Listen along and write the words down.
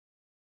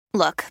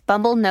Look,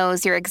 Bumble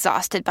knows you're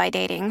exhausted by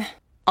dating.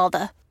 All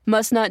the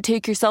must not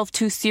take yourself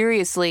too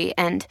seriously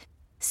and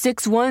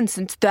 6'1"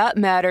 since that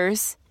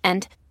matters.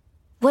 And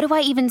what do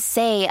I even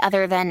say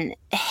other than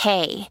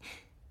hey?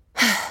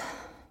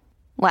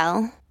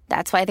 Well,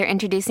 that's why they're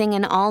introducing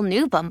an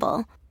all-new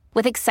Bumble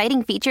with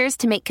exciting features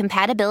to make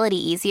compatibility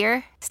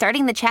easier,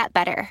 starting the chat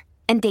better,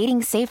 and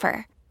dating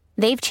safer.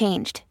 They've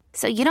changed,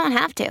 so you don't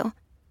have to.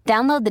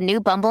 Download the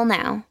new Bumble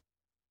now.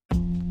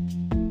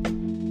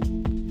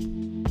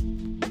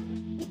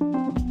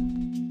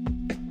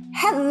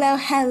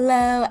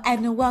 Hello,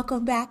 and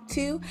welcome back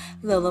to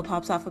Lola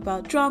Pops Off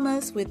About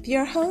Dramas with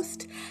your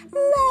host,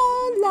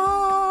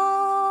 Lola.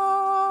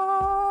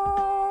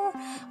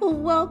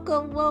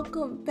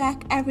 Welcome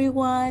back,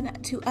 everyone,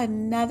 to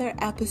another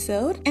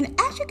episode. And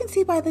as you can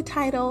see by the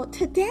title,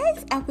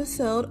 today's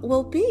episode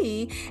will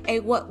be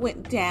a What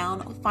Went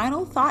Down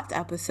Final Thoughts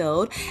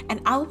episode,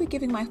 and I will be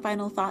giving my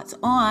final thoughts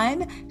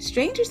on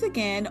Strangers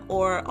Again,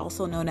 or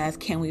also known as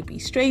Can We Be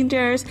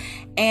Strangers,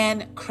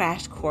 and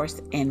Crash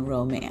Course in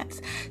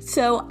Romance.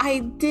 So I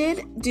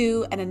did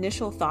do an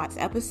initial thoughts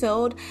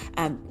episode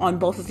on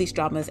both of these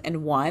dramas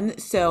in one,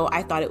 so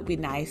I thought it would be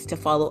nice to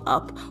follow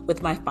up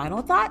with my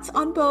final thoughts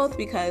on both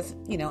because,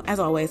 you know, as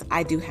always,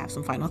 I do have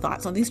some final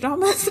thoughts on these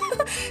dramas.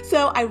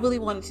 So I really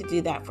wanted to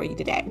do that for you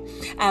today.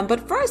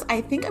 But first,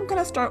 I think I'm going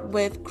to start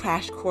with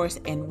Crash Course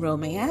in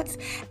Romance,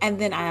 and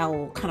then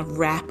I'll kind of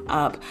wrap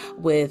up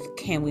with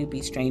Can We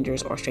Be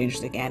Strangers or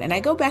Strangers Again. And I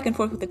go back and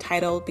forth with the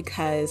title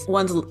because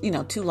one's,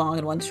 too long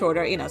and one's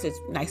shorter, so it's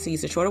nice to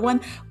use the shorter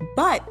one.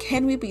 But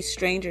Can We Be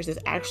Strangers is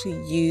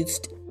actually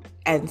used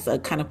as a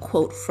kind of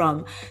quote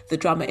from the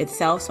drama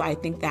itself. So I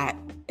think that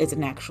is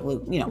an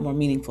actual, more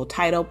meaningful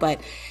title, but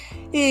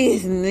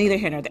it's neither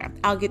here nor there.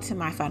 I'll get to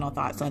my final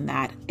thoughts on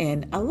that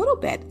in a little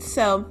bit.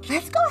 So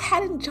let's go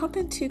ahead and jump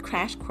into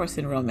Crash Course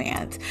in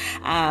Romance.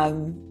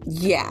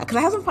 Because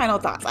I have some final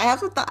thoughts. I have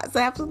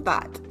some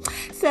thoughts.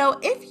 So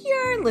if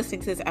you're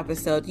listening to this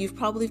episode, you've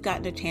probably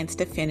gotten a chance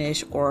to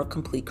finish or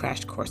complete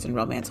Crash Course in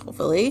Romance,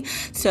 hopefully.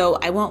 So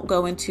I won't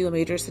go into a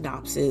major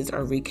synopsis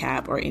or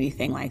recap or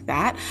anything like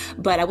that.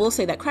 But I will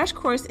say that Crash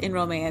Course in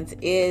Romance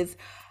is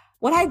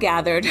what I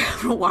gathered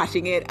from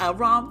watching it, a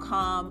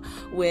rom-com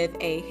with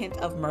a hint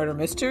of murder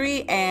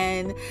mystery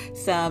and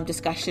some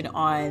discussion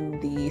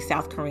on the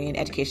South Korean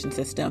education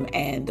system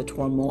and the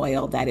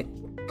turmoil that it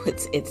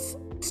puts its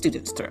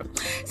students through.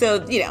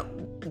 So,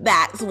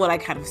 that's what I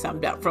kind of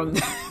summed up from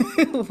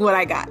what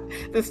I got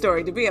the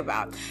story to be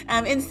about.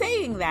 In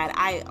saying that,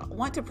 I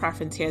want to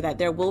preference here that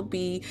there will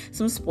be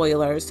some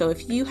spoilers. So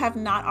if you have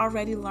not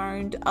already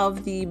learned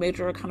of the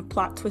major kind of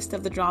plot twist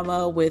of the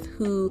drama with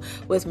who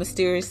was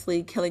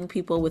mysteriously killing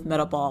people with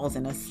metal balls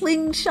in a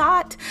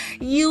slingshot,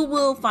 you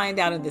will find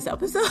out in this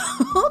episode.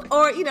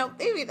 Or,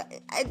 maybe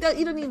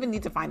you don't even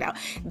need to find out.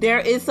 There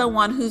is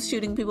someone who's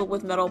shooting people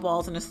with metal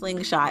balls in a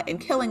slingshot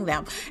and killing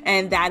them.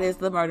 And that is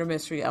the murder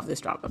mystery of this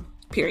drama.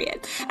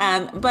 Period.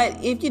 But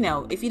if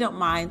you don't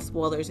mind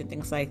spoilers and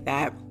things like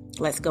that,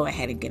 let's go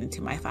ahead and get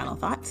into my final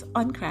thoughts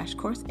on Crash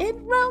Course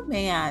in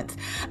Romance.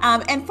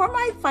 And for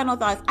my final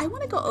thoughts, I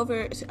want to go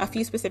over a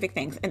few specific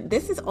things. And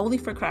this is only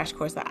for Crash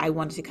Course that I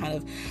wanted to kind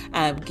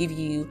of give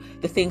you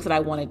the things that I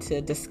wanted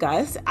to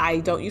discuss. I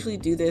don't usually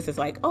do this as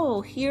like,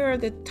 oh, here are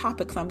the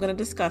topics I'm going to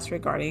discuss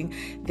regarding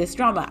this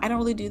drama. I don't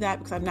really do that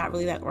because I'm not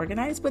really that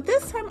organized. But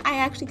this time I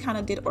actually kind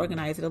of did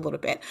organize it a little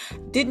bit.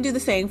 Didn't do the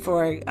same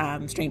for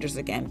Strangers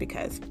Again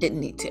because didn't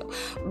need to.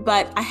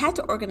 But I had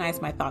to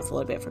organize my thoughts a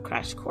little bit for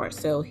Crash Course.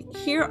 So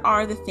here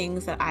are the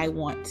things that I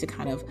want to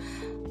kind of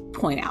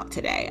point out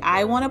today.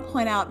 I want to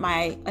point out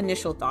my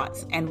initial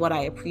thoughts and what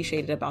I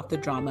appreciated about the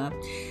drama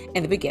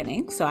in the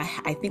beginning. So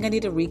I think I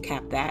need to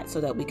recap that so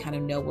that we kind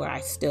of know where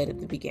I stood at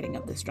the beginning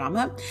of this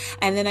drama.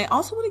 And then I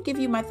also want to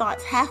give you my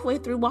thoughts halfway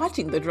through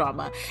watching the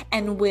drama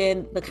and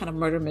when the kind of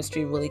murder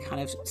mystery really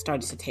kind of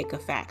started to take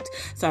effect.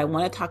 So I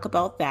want to talk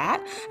about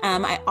that.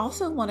 I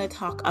also want to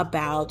talk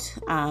about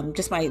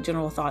just my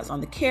general thoughts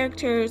on the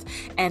characters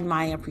and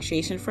my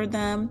appreciation for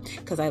them,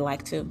 because I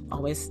like to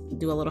always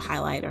do a little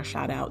highlight or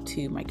shout out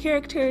to my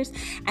characters,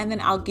 and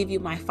then I'll give you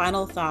my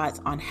final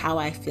thoughts on how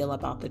I feel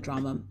about the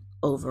drama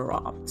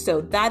overall. So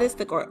that is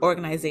the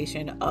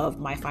organization of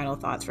my final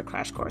thoughts for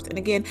Crash Course. And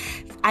again,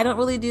 I don't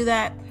really do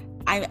that.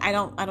 I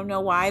don't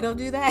know why I don't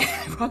do that.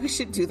 I probably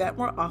should do that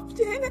more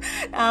often.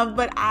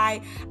 But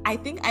I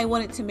think I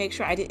wanted to make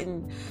sure I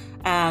didn't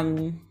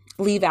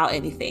leave out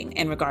anything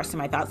in regards to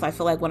my thoughts. I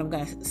feel like what I'm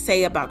going to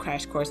say about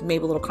Crash Course may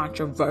be a little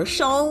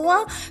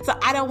controversial, so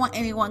I don't want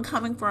anyone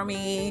coming for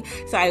me.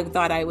 So I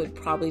thought I would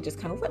probably just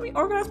kind of let me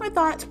organize my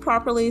thoughts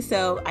properly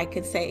so I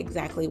could say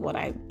exactly what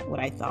I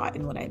thought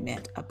and what I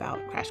meant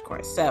about Crash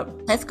Course. So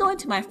let's go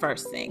into my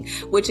first thing,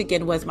 which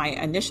again was my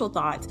initial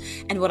thoughts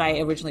and what I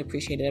originally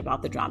appreciated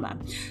about the drama.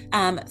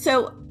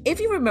 So if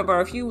you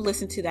remember, if you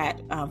listened to that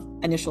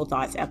initial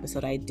thoughts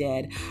episode I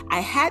did,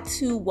 I had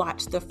to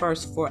watch the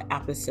first 4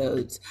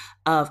 episodes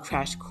of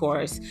Crash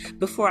Course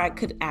before I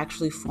could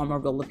actually form a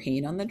real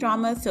opinion on the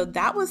drama. So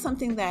that was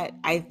something that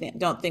I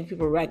don't think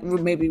people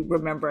maybe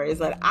remember, is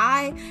that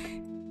I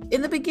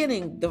in the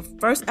beginning, the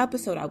first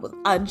episode, I was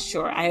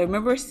unsure. I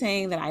remember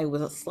saying that I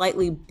was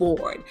slightly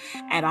bored,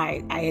 and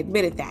I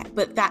admitted that.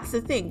 But that's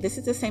the thing. This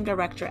is the same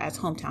director as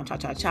Hometown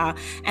Cha-Cha-Cha,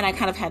 and I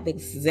kind of had the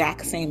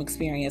exact same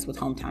experience with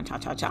Hometown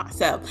Cha-Cha-Cha.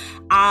 So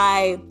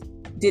I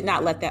did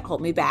not let that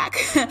hold me back,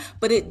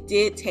 but it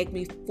did take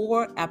me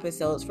 4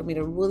 episodes for me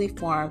to really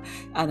form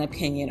an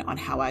opinion on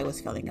how I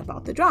was feeling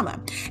about the drama.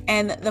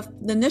 And the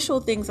initial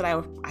things that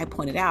I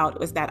pointed out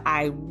was that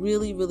I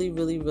really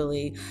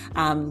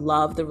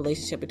love the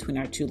relationship between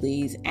our 2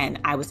 leads, and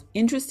I was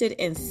interested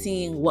in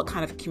seeing what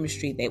kind of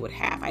chemistry they would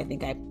have. I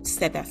think I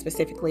said that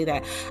specifically,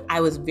 that I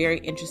was very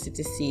interested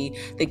to see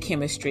the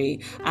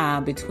chemistry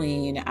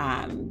between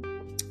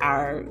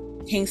our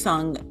Hae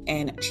Sung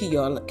and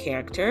Chi-yeol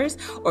characters,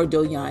 or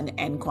Do-yeon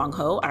and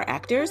Kwang-ho, our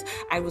actors.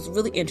 I was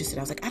really interested.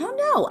 I was like, I don't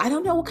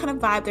know what kind of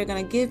vibe they're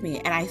going to give me.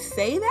 And I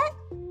say that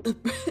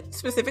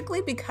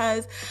specifically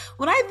because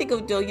when I think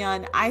of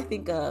Do-yeon, I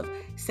think of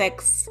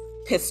Sex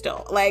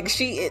Pistol. Like,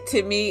 she,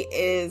 to me,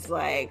 is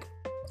like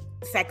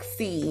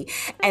sexy.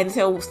 And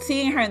so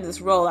seeing her in this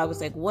role, I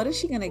was like, what is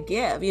she going to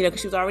give? You know,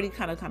 because she was already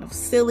kind of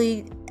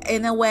silly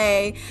in a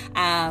way.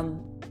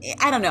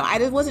 I don't know. I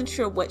just wasn't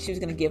sure what she was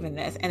going to give in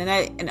this.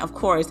 And of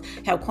course,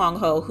 have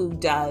Kwang-ho, who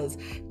does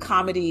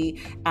comedy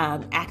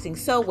acting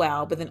so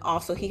well, but then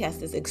also he has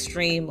this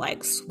extreme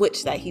like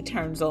switch that he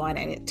turns on,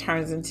 and it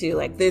turns into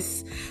like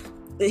this.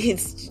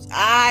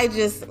 I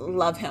just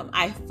love him.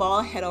 I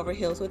fall head over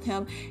heels with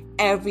him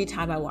every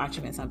time I watch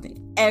him in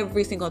something.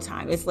 Every single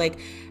time. It's like,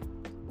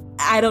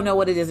 I don't know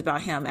what it is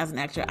about him as an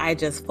actor. I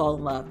just fall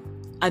in love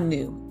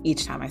anew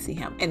each time I see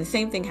him. And the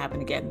same thing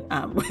happened again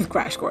with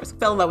Crash Course.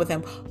 Fell in love with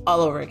him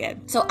all over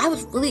again. So I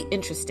was really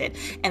interested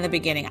in the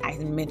beginning. I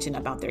mentioned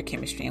about their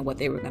chemistry and what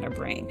they were going to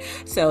bring.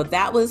 So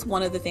that was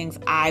one of the things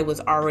I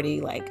was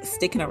already like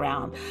sticking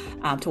around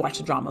to watch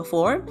the drama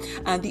for.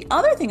 The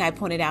other thing I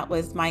pointed out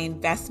was my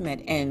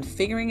investment in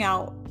figuring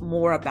out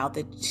more about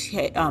the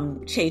Chae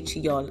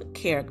Chi-yeol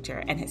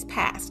character and his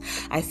past.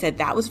 I said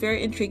that was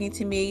very intriguing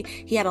to me.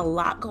 He had a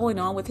lot going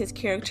on with his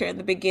character in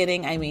the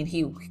beginning. I mean,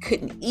 he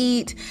couldn't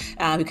eat.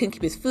 He couldn't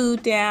keep his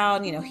food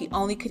down. You know, he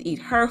only could eat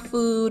her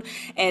food,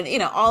 and, you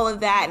know, all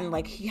of that. And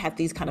like, he had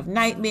these kind of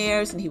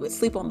nightmares, and he would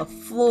sleep on the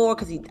floor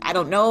because I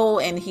don't know.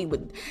 And he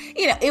would,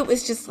 you know, it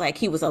was just like,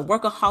 he was a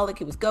workaholic.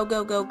 He was go.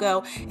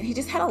 And he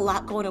just had a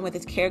lot going on with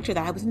his character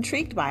that I was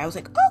intrigued by. I was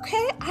like,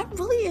 okay, I'm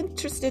really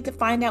interested to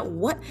find out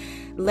what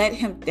led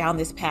him down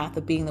this path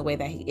of being the way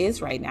that he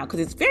is right now. Cause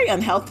it's very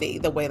unhealthy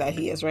the way that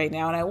he is right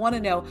now. And I want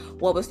to know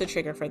what was the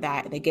trigger for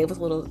that. And they gave us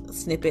little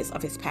snippets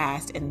of his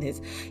past and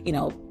his, you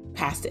know,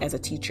 past as a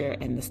teacher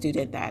and the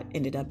student that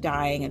ended up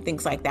dying and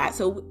things like that.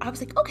 So I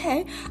was like,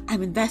 okay,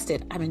 I'm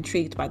invested. I'm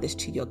intrigued by this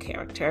Chi-yeol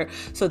character.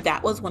 So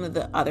that was one of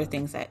the other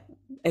things that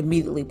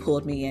immediately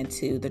pulled me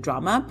into the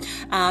drama.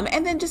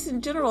 And then just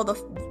in general,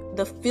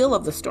 the feel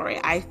of the story,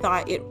 I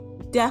thought it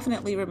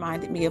definitely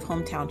reminded me of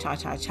Hometown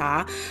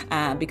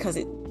Cha-Cha-Cha because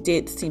it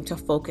did seem to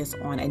focus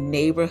on a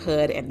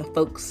neighborhood and the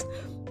folks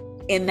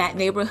in that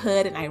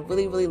neighborhood. And I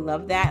really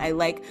love that. I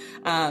like,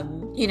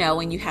 you know,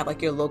 when you have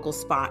like your local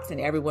spots and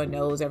everyone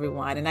knows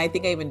everyone. And I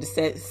think I even just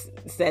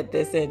said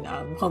this in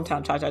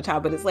Hometown Cha-Cha-Cha,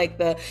 but it's like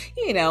the,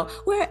 you know,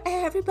 where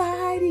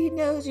everybody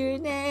knows your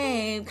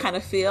name kind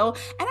of feel.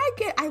 And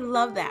I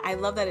love that. I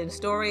love that in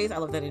stories. I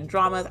love that in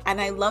dramas.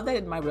 And I love that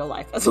in my real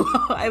life as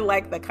well. I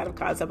like that kind of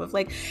concept of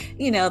like,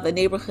 you know, the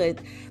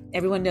neighborhood,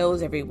 everyone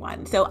knows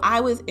everyone. So I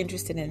was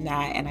interested in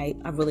that. And I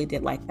really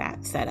did like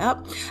that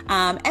setup.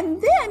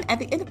 And then at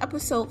the end of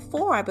episode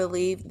 4, I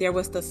believe there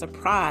was the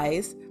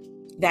surprise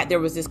that there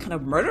was this kind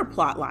of murder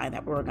plot line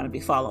that we were going to be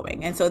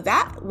following. And so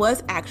that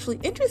was actually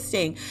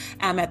interesting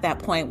at that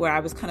point where I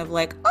was kind of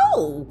like,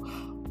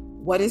 oh,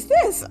 what is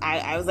this?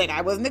 I was like,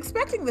 I wasn't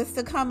expecting this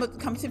to come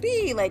to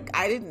be. Like,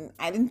 I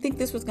didn't think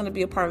this was going to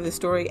be a part of the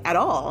story at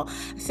all.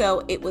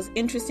 So it was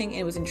interesting.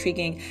 It was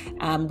intriguing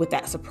with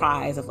that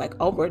surprise of like,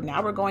 oh,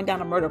 we're going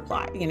down a murder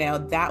plot. You know,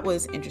 that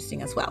was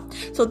interesting as well.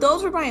 So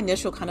those were my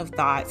initial kind of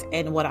thoughts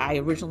and what I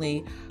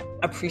originally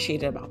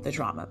appreciated about the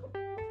drama.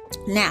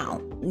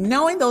 Now,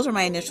 knowing those are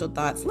my initial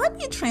thoughts, let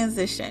me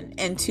transition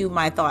into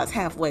my thoughts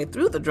halfway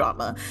through the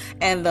drama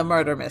and the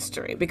murder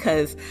mystery,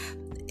 because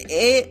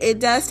it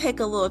does take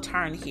a little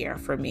turn here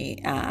for me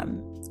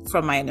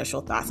from my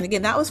initial thoughts. And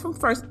again, that was from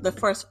the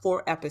first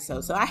 4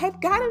 episodes. So I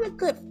had gotten a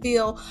good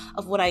feel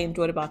of what I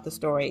enjoyed about the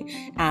story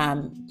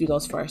through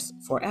those first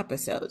 4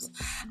 episodes.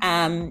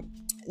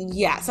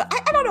 Yeah, so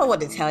I don't know what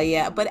to tell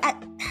you, but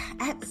at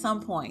some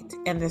point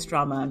in this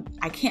drama,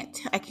 I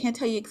can't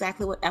tell you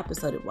exactly what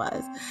episode it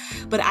was,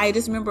 but I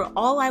just remember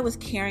all I was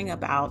caring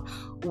about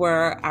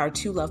were our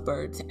 2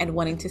 lovebirds and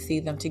wanting to see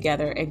them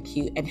together and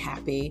cute and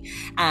happy,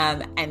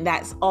 and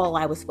that's all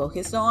I was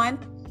focused on.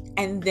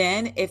 And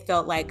then it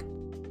felt like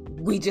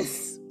we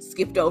just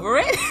skipped over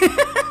it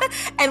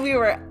and we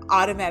were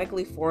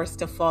automatically forced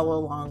to follow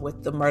along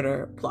with the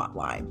murder plot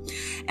line.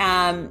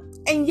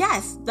 And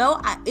yes, though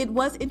it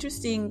was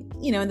interesting,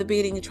 you know, in the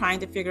beginning,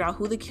 trying to figure out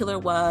who the killer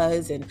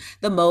was and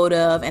the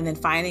motive, and then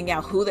finding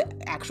out who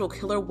the actual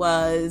killer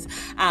was.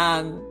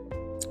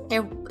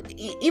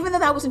 even though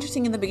that was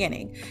interesting in the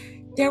beginning,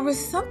 there was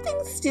something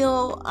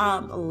still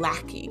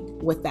lacking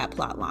with that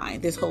plot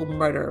line, this whole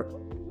murder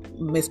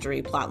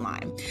mystery plot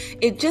line.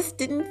 It just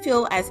didn't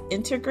feel as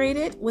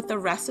integrated with the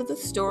rest of the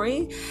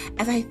story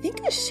as I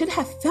think it should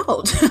have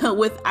felt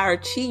with our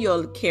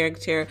Chiyol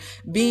character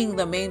being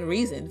the main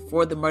reason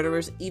for the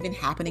murders even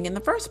happening in the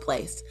first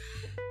place.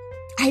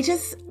 I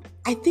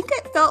think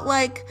it felt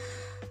like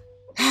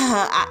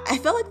I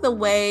felt like the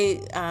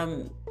way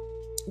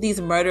these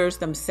murders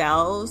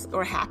themselves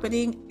were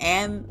happening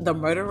and the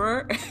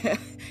murderer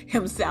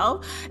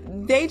himself,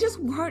 they just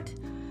weren't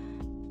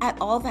at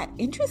all that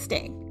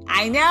interesting.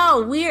 I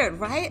know,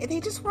 weird, right? They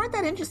just weren't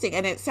that interesting.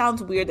 And it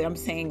sounds weird that I'm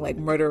saying like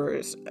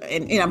murderers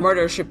and,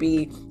 murder should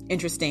be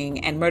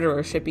interesting and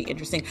murderers should be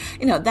interesting.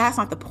 That's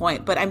not the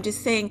point. But I'm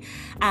just saying,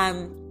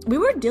 we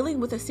were dealing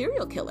with a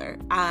serial killer.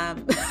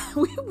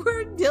 We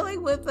were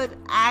dealing with an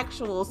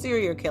actual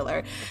serial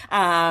killer.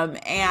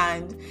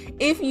 And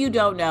if you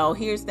don't know,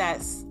 here's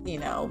that,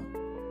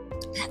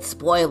 that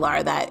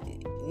spoiler that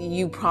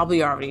you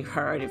probably already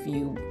heard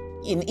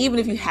even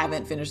if you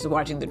haven't finished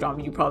watching the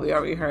drama, you probably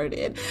already heard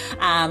it.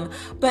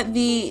 But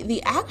the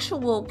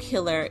actual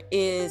killer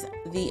is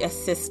the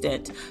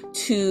assistant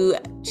to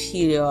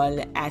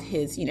Chiyol at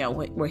his,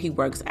 where he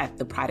works at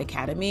the Pride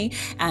Academy.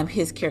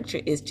 His character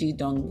is Ji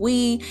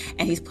Dong-wi,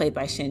 and he's played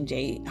by Shin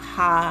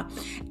Jae-ha.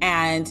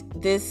 And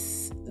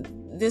this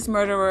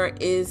murderer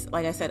is,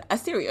 like I said, a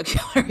serial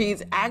killer.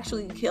 He's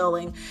actually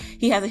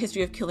he has a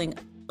history of killing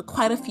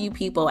quite a few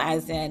people,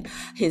 as in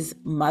his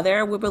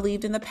mother, we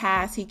believed in the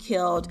past he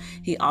killed.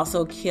 He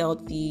also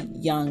killed the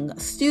young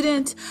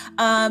student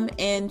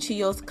in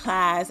Chiyol's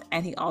class,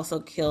 and he also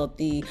killed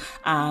the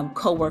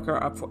co-worker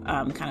or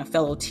kind of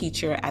fellow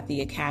teacher at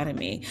the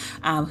academy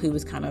who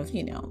was kind of,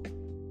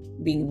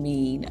 being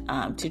mean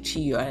to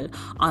Chiyol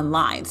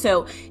online.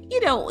 So,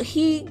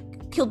 he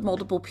killed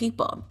multiple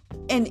people.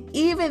 And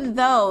even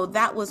though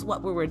that was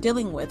what we were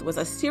dealing with, was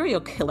a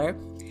serial killer,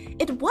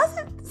 it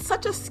wasn't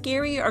such a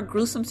scary or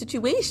gruesome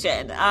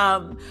situation,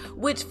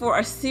 which for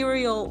a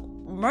serial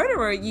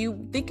murderer,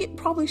 you think it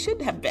probably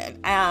should have been.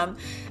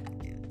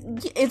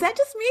 Is that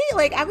just me?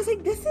 Like, I was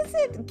like, this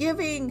isn't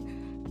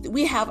giving,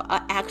 we have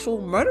an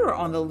actual murderer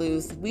on the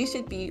loose. We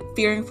should be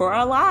fearing for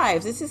our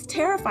lives. This is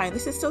terrifying.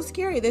 This is so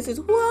scary. This is,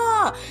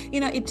 whoa.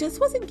 It just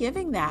wasn't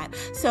giving that.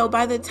 So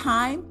by the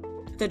time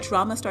the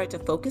drama started to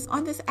focus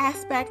on this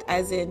aspect,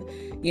 as in,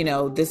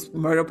 this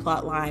murder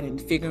plot line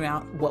and figuring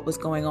out what was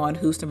going on,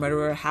 who's the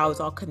murderer, how it's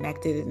all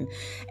connected,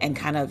 and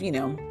kind of,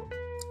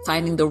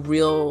 finding the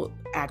real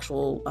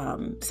actual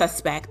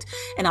suspect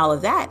and all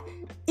of that,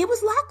 it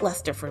was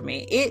lackluster for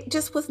me. It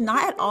just was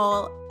not at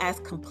all as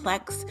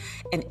complex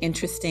and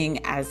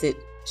interesting as it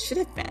should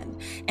have been.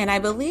 And I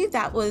believe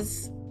that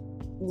was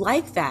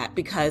like that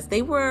because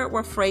they were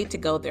afraid to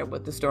go there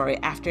with the story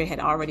after it had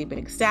already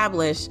been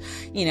established,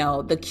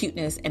 the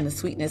cuteness and the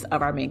sweetness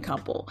of our main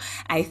couple.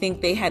 I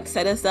think they had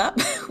set us up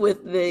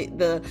with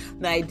the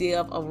idea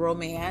of a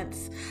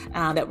romance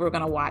that we're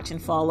going to watch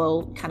and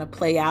follow kind of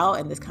play out,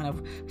 and this kind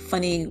of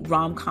funny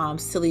rom-com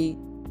silly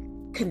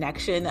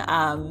connection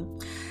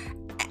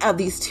of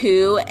these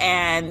two.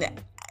 And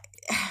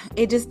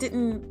it just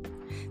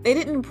they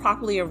didn't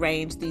properly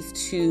arrange these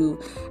two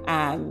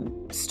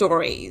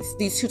stories,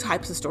 these two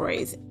types of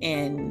stories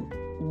in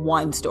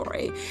one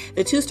story.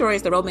 The two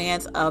stories, the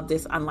romance of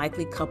this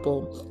unlikely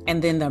couple,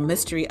 and then the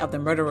mystery of the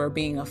murderer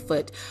being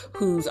afoot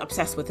who's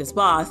obsessed with his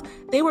boss,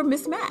 they were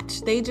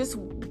mismatched.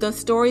 The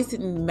stories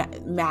didn't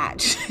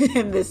match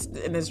in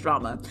this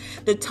drama.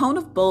 The tone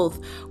of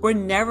both were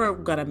never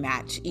going to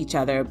match each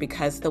other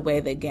because the way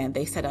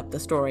they set up the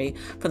story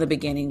from the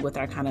beginning with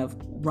our kind of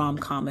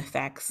rom-com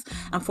effects.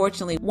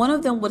 Unfortunately, one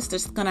of them was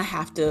just going to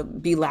have to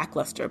be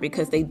lackluster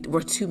because they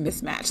were too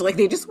mismatched. Like,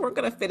 they just weren't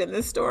going to fit in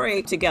this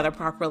story together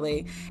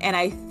properly. And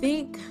I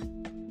think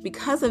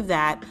because of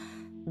that,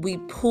 we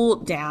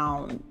pulled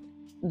down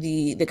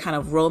the kind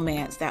of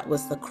romance that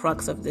was the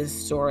crux of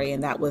this story,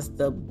 and that was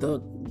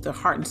the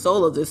heart and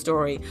soul of this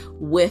story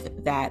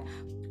with that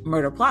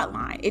murder plot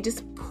line. It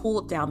just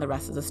pulled down the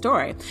rest of the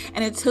story,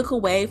 and it took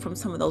away from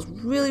some of those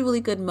really,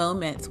 really good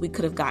moments we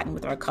could have gotten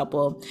with our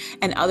couple,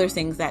 and other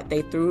things that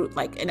they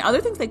and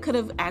other things they could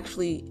have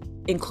actually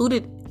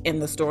included in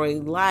the story,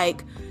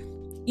 like,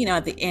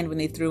 at the end when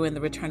they threw in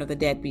the return of the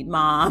deadbeat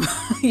mom,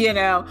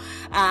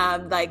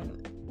 like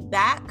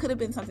that could have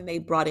been something they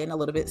brought in a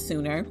little bit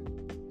sooner,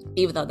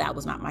 even though that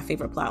was not my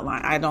favorite plot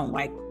line. I don't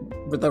like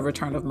the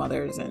return of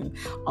mothers and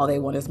all they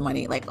want is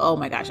money. Like, oh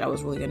my gosh, I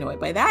was really annoyed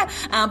by that.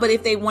 But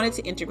if they wanted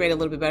to integrate a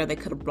little bit better, they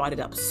could have brought it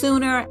up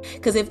sooner.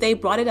 Because if they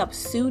brought it up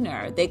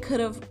sooner, they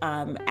could have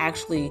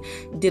actually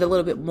did a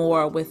little bit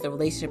more with the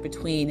relationship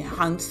between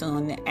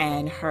Han-sun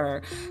and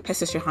her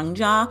sister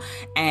Hang-ja,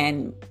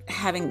 and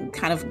having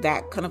kind of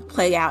that kind of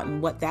play out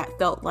and what that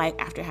felt like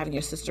after having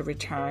your sister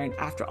return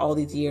after all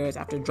these years,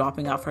 after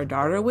dropping off her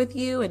daughter with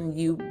you and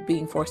you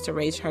being forced to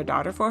raise her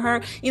daughter for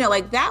her.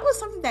 Like, that was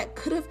something that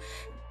could have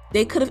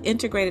They could have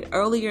integrated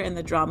earlier in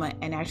the drama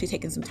and actually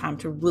taken some time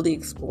to really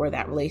explore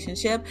that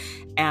relationship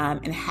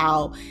and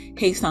how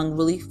Hae-sung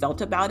really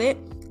felt about it.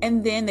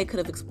 And then they could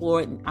have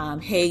explored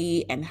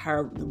Hae and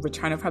her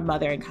return of her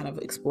mother and kind of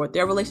explored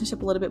their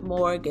relationship a little bit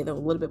more, gave them a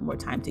little bit more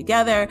time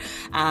together.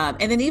 And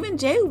then even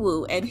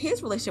Jae-woo and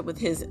his relationship with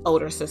his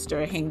older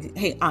sister,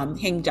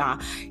 Hae-ja.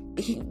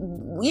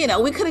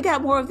 We could have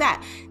got more of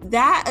that.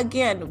 That,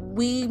 again,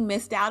 we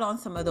missed out on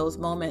some of those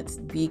moments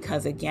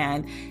because,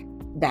 again,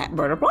 that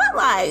murder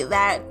plotline,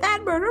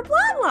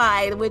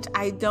 which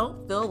I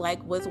don't feel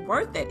like was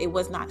worth it. It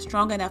was not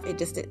strong enough. It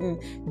just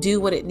didn't do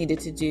what it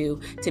needed to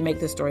do to make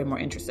the story more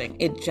interesting.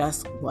 It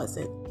just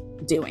wasn't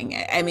doing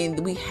it. I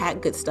mean, we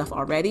had good stuff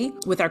already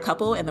with our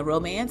couple and the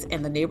romance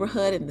and the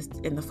neighborhood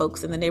and the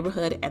folks in the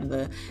neighborhood and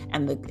the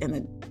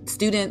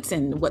students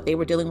and what they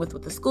were dealing with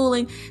the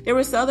schooling. There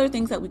were some other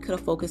things that we could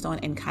have focused on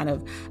and kind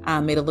of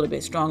made a little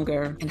bit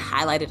stronger and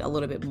highlighted a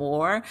little bit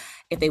more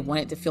if they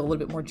wanted to feel a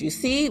little bit more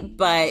juicy.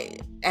 But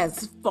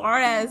as far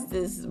as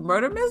this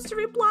murder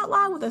mystery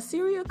plotline with a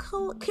serial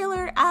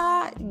killer,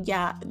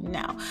 no.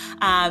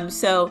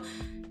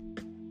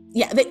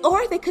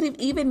 They could have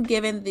even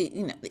given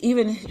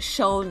even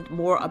shown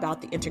more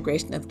about the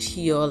integration of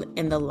Cheol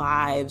in the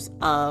lives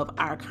of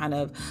our kind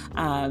of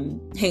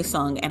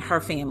Hae-sung and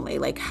her family,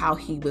 like how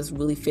he was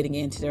really fitting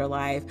into their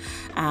life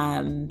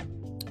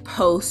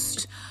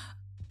post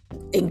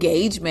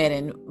engagement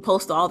and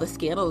post all the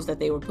scandals that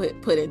they were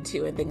put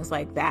into and things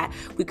like that.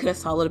 We could have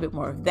saw a little bit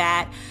more of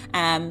that.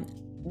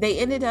 They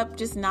ended up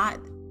just not.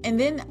 And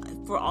then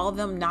for all of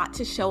them not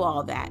to show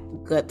all that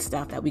good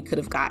stuff that we could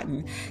have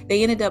gotten,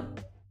 they ended up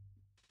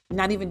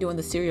not even doing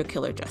the serial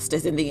killer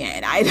justice in the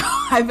end.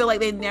 I feel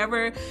like they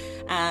never,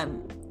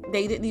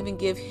 they didn't even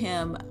give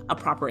him a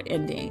proper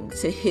ending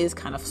to his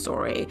kind of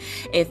story.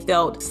 It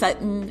felt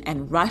sudden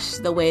and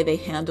rushed the way they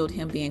handled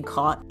him being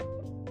caught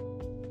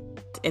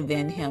and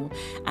then him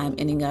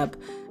ending up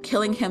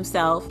killing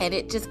himself. And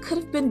it just could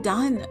have been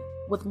done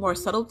with more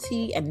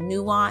subtlety and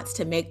nuance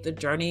to make the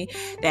journey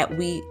that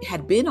we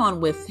had been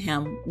on with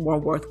him more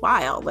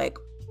worthwhile. Like,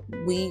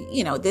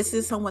 this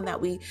is someone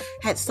that we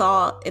had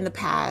saw in the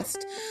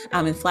past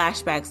in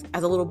flashbacks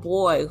as a little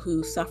boy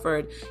who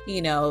suffered,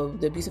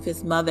 the abuse of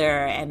his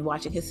mother and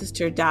watching his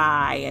sister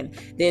die and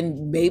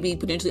then maybe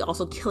potentially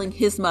also killing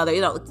his mother.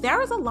 There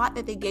was a lot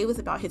that they gave us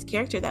about his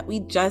character that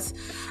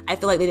I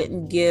feel like they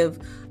didn't give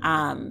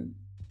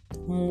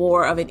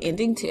more of an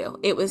ending to.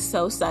 It was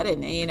so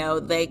sudden,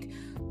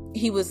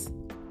 he was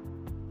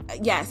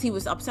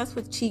obsessed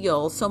with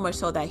Cheol so much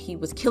so that he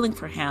was killing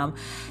for him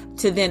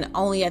to then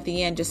only at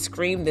the end just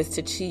scream this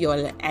to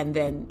Cheol and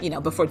then,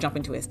 before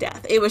jumping to his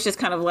death. It was just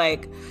kind of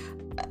like,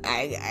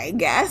 I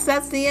guess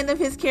that's the end of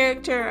his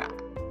character.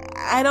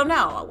 I don't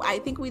know. I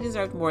think we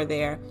deserved more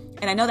there.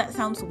 And I know that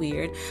sounds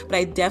weird, but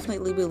I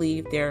definitely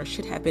believe there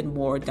should have been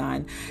more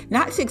done.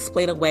 Not to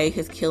explain away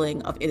his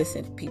killing of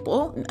innocent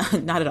people,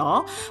 not at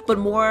all, but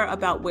more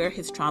about where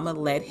his trauma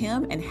led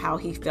him and how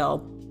he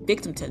fell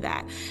victim to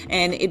that.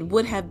 And it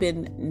would have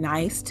been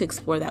nice to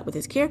explore that with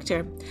his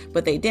character,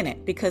 but they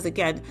didn't, because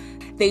again,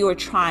 they were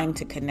trying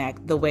to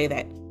connect the way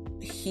that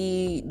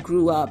he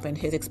grew up and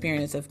his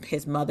experience of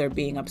his mother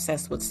being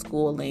obsessed with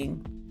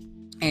schooling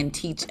and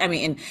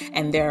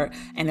and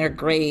their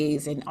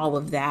grades and all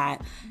of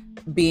that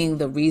being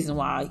the reason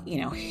why,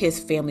 his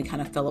family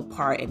kind of fell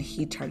apart and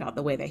he turned out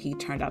the way that he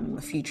turned out in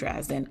the future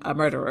as a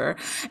murderer.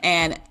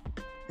 And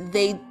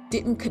they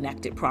didn't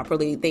connect it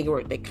properly. They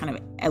kind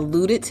of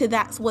alluded to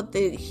that's what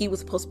he was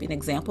supposed to be an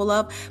example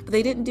of, but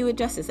they didn't do it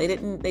justice. They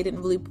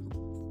didn't really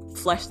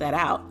flesh that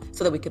out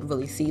so that we could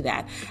really see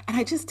that. And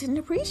I just didn't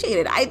appreciate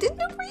it. I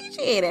didn't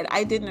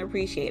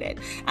appreciate it.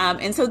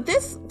 And so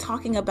this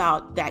talking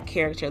about that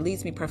character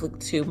leads me perfectly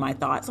to my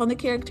thoughts on the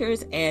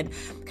characters and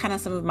kind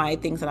of some of my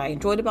things that I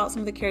enjoyed about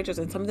some of the characters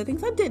and some of the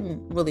things I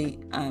didn't really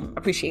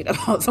appreciate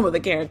about some of the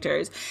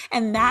characters.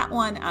 And that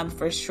one,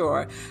 for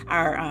sure,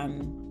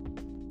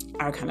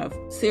 our kind of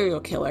serial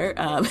killer,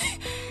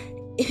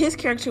 his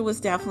character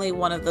was definitely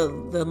one of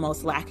the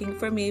most lacking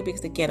for me,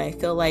 because again, I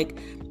feel like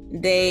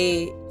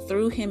they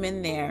threw him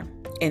in there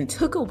and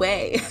took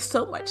away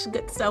so much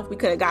good stuff we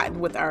could have gotten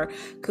with our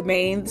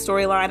main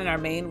storyline and our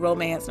main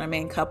romance and our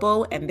main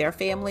couple and their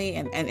family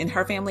and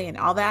her family and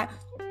all that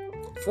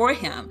for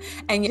him.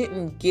 And you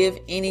didn't give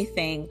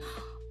anything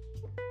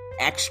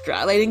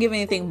extra. They didn't give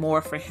anything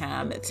more for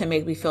him to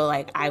make me feel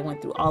like I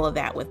went through all of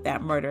that with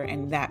that murder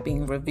and that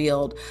being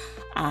revealed,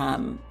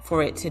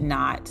 for it to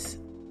not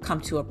come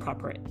to a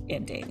proper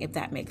ending, if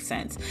that makes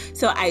sense.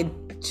 So I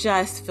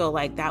just feel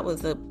like that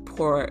was a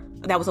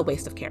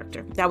waste of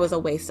character. That was a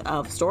waste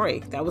of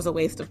story. That was a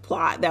waste of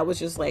plot. That was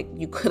just like,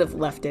 you could have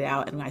left it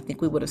out and I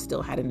think we would have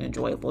still had an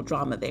enjoyable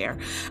drama there.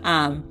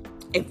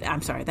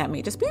 I'm sorry, that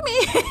may just be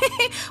me,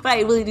 but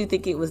I really do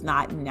think it was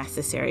not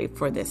necessary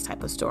for this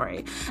type of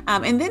story.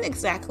 And then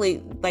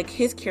exactly like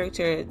his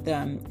character,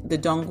 the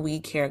Dong-wi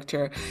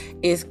character,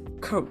 is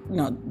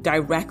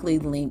directly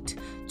linked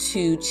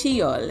to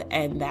Cheol,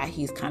 and that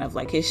he's kind of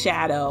like his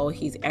shadow.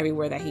 He's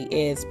everywhere that he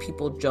is.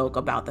 People joke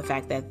about the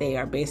fact that they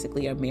are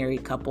basically a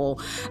married couple.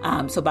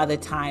 So by the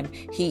time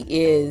he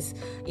is,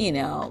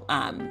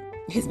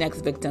 his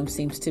next victim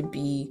seems to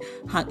be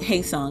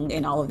Hae-sung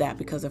and all of that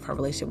because of her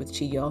relationship with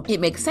Cheol. It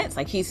makes sense.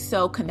 Like, he's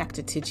so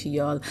connected to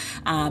Cheol,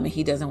 and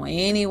he doesn't want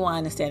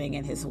anyone standing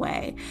in his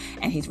way,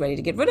 and he's ready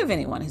to get rid of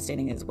anyone who's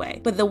standing in his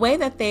way. But the way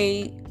that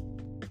they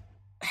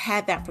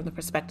had that from the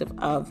perspective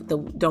of the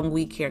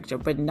Dong-wi character,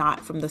 but not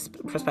from the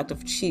perspective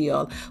of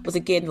Cheol, was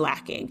again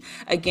lacking.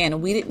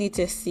 Again, we didn't need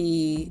to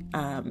see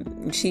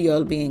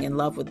Cheol being in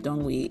love with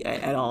Dong-wi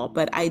at all,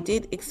 but I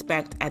did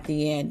expect at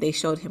the end, they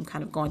showed him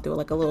kind of going through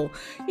like a little,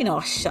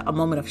 a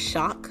moment of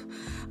shock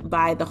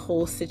by the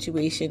whole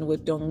situation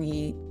with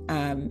Dong-wi.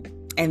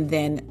 And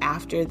then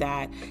after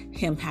that,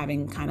 him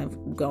having kind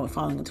of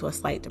falling into a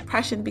slight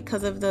depression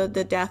because of the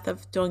death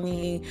of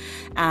Dong-wi.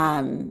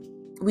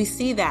 We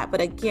see that,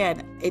 but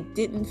again, it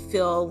didn't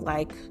feel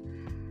like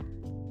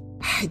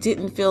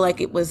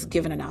it was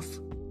given enough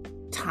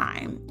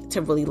time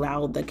to really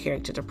allow the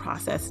character to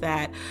process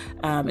that,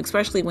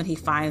 especially when he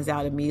finds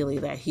out immediately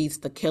that he's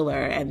the killer,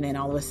 and then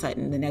all of a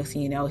sudden, the next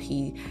thing you know,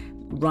 he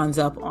runs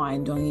up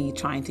on Dong-wi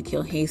trying to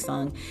kill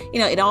Hae-sung.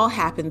 It all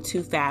happened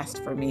too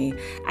fast for me.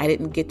 I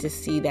didn't get to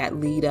see that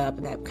lead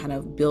up, that kind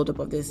of build up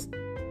of this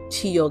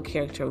Cheol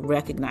character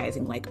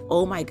recognizing, like,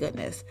 oh my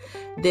goodness,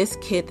 this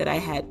kid that I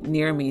had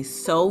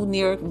so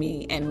near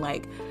me and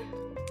like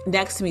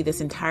next to me this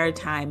entire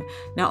time,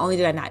 not only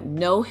did I not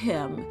know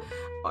him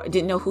or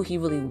didn't know who he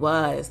really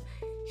was,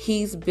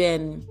 he's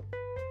been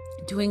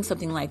doing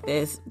something like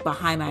this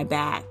behind my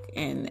back,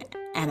 and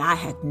I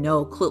had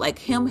no clue. Like,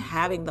 him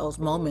having those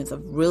moments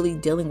of really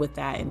dealing with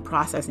that and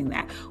processing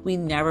that, we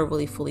never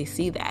really fully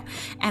see that,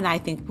 and I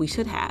think we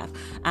should have.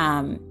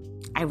 I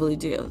really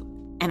do.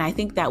 And I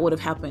think that would have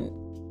happened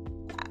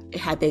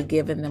had they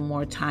given them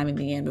more time in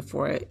the end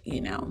before, I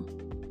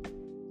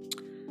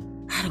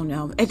don't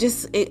know.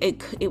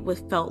 It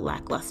felt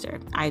lackluster.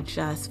 I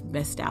just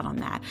missed out on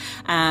that.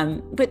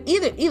 But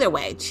either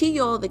way,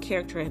 Cheol, the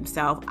character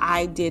himself,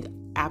 I did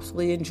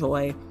absolutely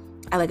enjoy.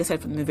 Like I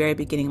said from the very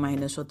beginning, my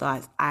initial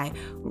thoughts, I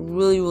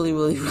really, really,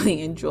 really,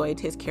 really enjoyed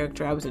his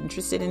character. I was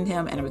interested in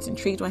him and I was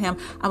intrigued with him.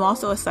 I'm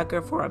also a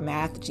sucker for a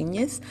math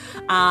genius.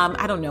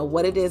 I don't know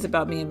what it is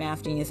about me and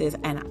math geniuses,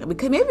 and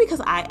because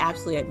I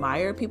absolutely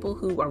admire people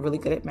who are really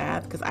good at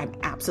math, because I'm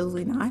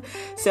absolutely not.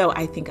 So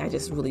I think I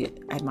just really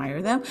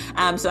admire them.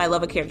 So I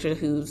love a character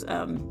who's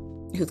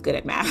good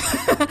at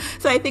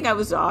math. So I think I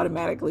was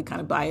automatically kind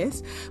of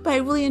biased, but I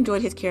really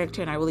enjoyed his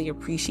character and I really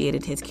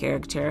appreciated his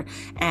character.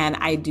 And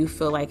I do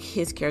feel like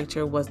his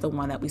character was the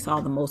one that we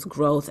saw the most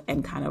growth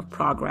and kind of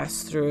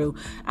progress through.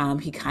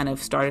 He kind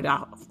of started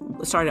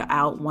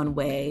out one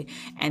way,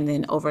 and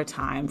then over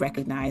time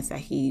recognized that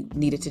he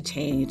needed to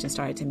change and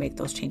started to make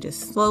those changes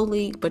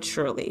slowly but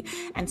surely.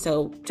 And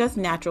so just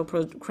natural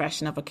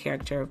progression of a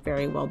character,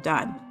 very well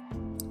done.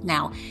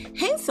 Now,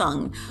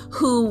 Hae-sung,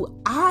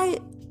 who I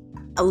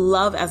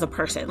love as a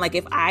person. Like,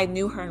 if I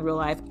knew her in real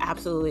life,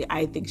 absolutely,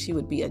 I think she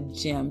would be a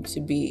gem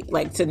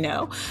to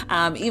know.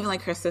 Even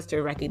like her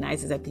sister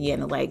recognizes at the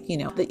end, like,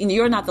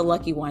 you're not the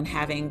lucky one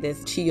having this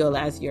Cheol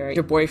as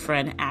your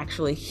boyfriend.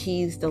 Actually,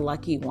 he's the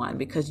lucky one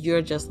because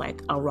you're just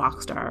like a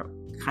rock star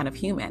kind of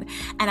human.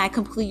 And I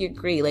completely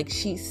agree. Like,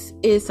 she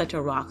is such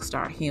a rock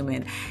star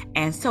human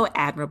and so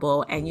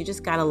admirable, and you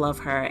just gotta love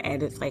her.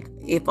 And it's like,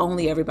 if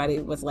only everybody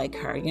was like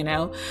her,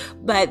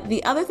 But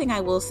the other thing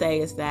I will say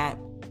is that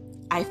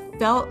I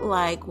felt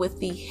like with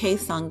the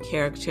Hae-sung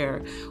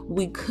character,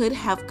 we could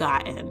have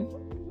gotten,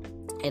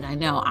 and I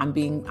know I'm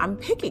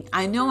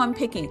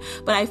picking,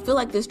 but I feel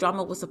like this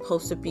drama was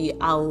supposed to be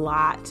a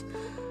lot.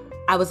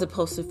 I was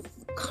supposed to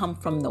come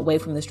away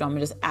from this drama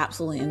just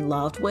absolutely in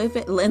love with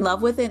it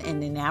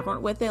and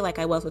enamored with it, like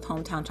I was with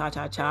Hometown Cha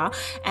Cha Cha,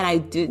 and I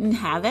didn't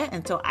have it,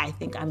 and so I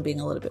think I'm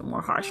being a little bit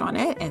more harsh on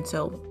it, and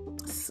so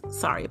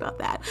sorry about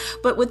that.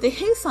 But with the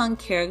Hae-sung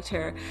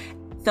character,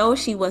 though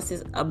she was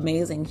this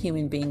amazing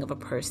human being of a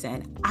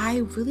person, I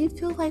really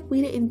feel like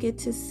we didn't get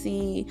to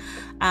see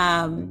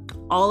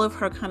all of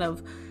her kind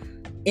of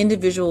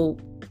individual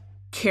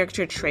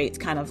character traits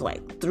kind of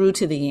like through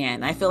to the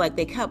end. I feel like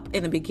they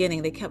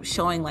kept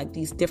showing like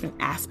these different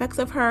aspects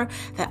of her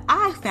that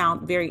I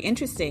found very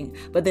interesting,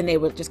 but then they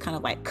would just kind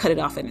of like cut it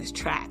off in its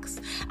tracks.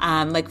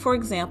 Like, for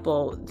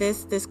example,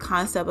 this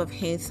concept of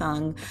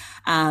Hae-sung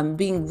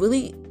being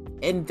really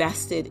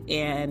invested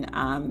in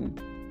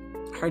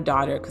her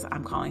daughter, because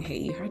I'm calling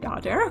Hae her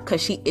daughter,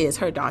 because she is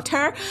her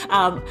daughter.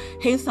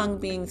 Hae-sung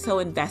being so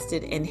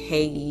invested in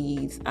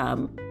Hae's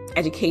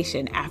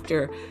education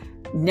after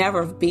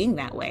never being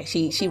that way.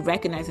 She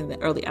recognized in the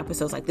early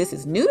episodes, like, this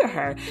is new to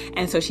her,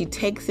 and so she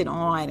takes it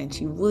on and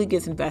she really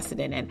gets invested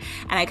in it.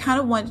 And I kind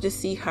of wanted to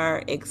see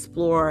her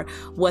explore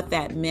what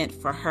that meant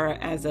for her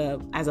as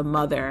a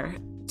mother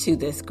to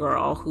this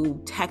girl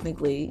who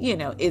technically,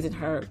 isn't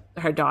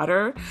her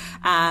daughter.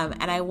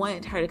 And I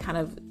wanted her to kind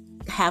of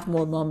have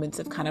more moments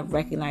of kind of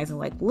recognizing,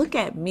 like, look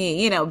at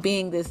me,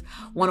 being this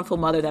wonderful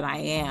mother that I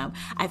am.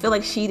 I feel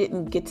like she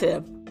didn't get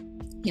to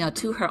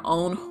to her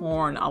own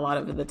horn a lot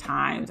of the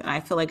times. And I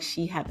feel like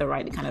she had the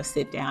right to kind of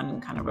sit down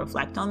and kind of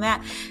reflect on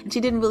that. And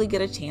she didn't really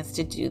get a chance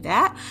to do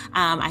that.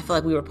 I feel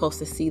like we were supposed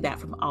to see that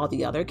from all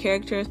the other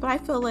characters, but I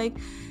feel like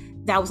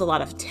that was a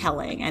lot of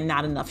telling and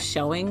not enough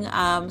showing.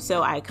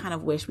 So I kind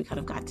of wish we kind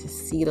of got to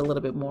see it a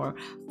little bit more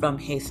from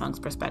Hae Sung's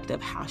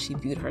perspective, how she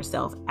viewed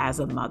herself as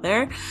a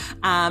mother.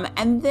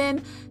 And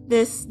then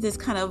this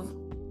kind of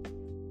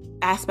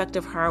aspect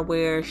of her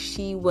where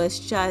she was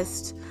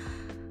just,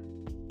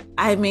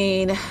 I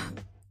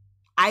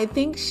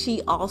think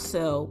she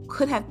also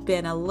could have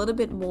been a little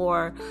bit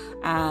more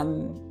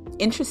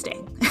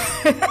interesting.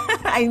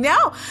 I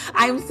know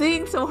I'm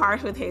being so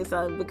harsh with Hae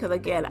Sung because,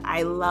 again,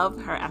 I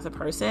love her as a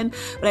person,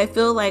 but I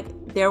feel like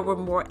there were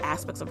more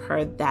aspects of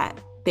her that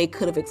they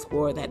could have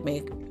explored that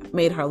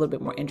made her a little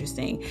bit more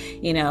interesting.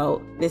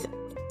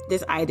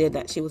 This idea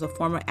that she was a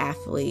former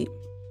athlete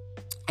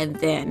and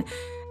then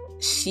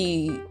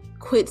she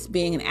quits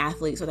being an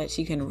athlete so that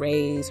she can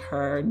raise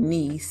her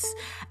niece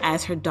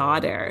as her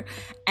daughter,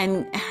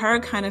 and her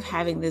kind of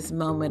having this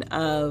moment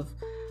of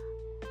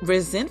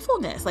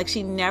resentfulness. Like,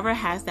 she never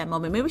has that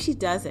moment. Maybe she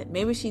doesn't.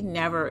 Maybe she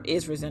never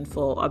is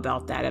resentful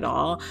about that at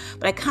all.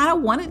 But I kind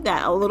of wanted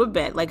that a little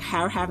bit, like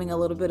her having a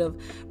little bit of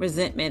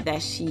resentment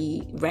that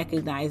she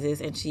recognizes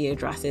and she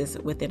addresses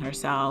within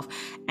herself.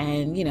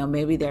 And,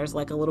 maybe there's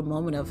like a little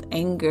moment of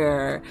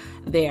anger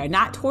there,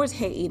 not towards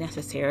Hae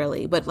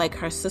necessarily, but like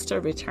her sister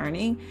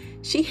returning.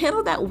 She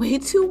handled that way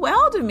too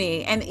well to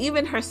me. And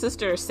even her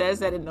sister says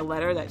that in the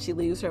letter that she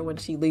leaves her when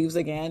she leaves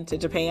again to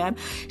Japan.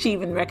 She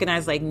even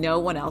recognized, like, no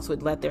one else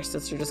would let their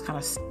sister just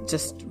kind of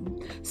just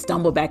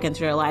stumble back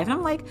into her life. And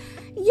I'm like,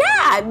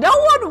 yeah, no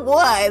one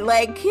would.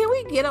 Like, can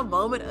we get a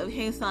moment of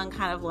Hae Sung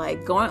kind of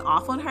like going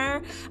off on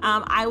her?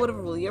 I would have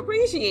really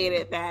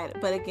appreciated that.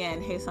 But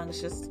again, Hae Sung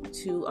is just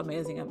too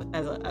amazing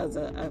as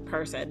a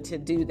person to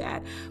do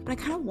that. But I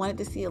kind of wanted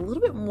to see a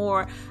little bit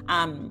more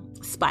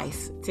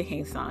spice to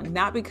Hae Sung,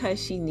 not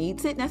because she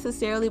needs it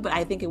necessarily, but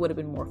I think it would have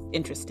been more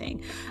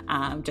interesting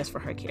just for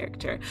her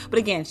character. But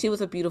again, she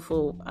was a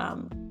beautiful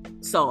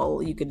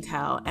soul, you can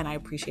tell, and I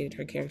appreciated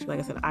her character. Like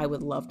I said, I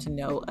would love to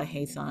know a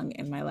Hae Sung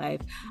in my life.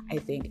 I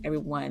think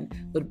everyone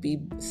would be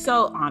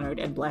so honored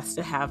and blessed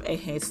to have a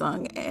Hae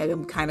Sung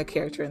kind of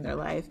character in their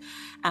life.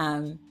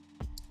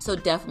 So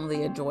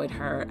definitely enjoyed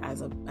her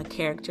as a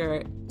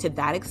character to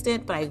that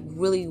extent, but I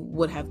really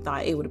would have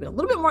thought it would have been a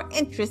little bit more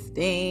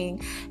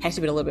interesting had she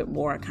been a little bit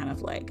more kind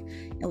of like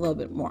a little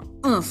bit more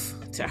oomph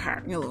to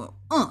her, a little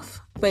oomph.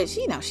 But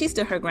she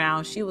stood her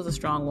ground. She was a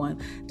strong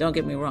one. Don't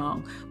get me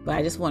wrong, but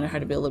I just wanted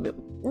her to be a little bit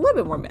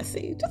more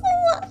messy, just a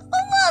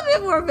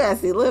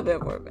little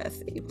bit more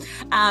messy.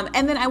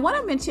 And then I want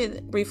to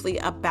mention briefly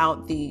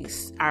about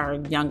our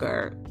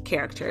younger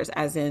characters,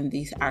 as in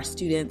our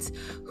students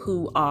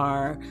who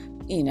are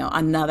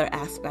another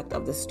aspect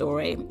of the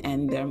story,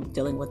 and they're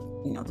dealing with,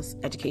 this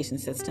education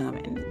system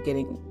and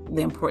getting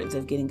the importance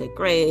of getting good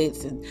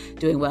grades and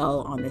doing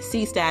well on the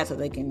CSAT so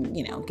they can,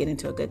 get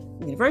into a good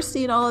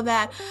university and all of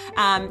that.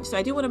 So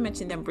I do want to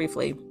mention them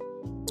briefly.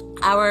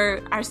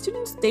 Our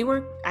students,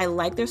 I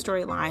like their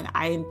storyline.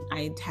 I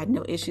had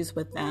no issues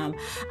with them.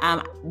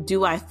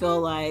 Do I feel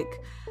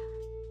like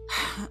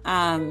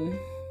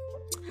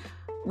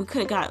we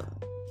could have got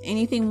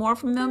anything more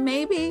from them?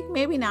 Maybe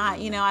not.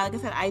 Like I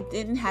said, I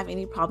didn't have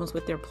any problems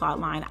with their plot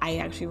line. I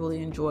actually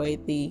really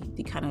enjoyed the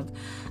kind of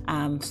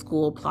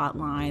school plot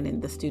line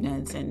and the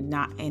students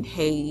and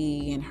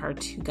Hae and her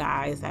two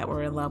guys that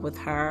were in love with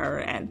her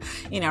and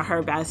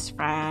her best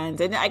friends,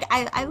 and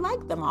I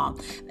liked them all.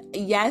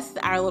 Yes,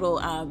 our little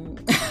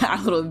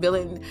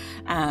villain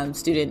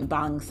student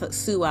Bang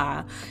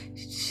Sua,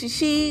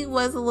 she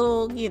was a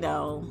little,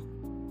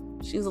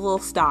 she was a little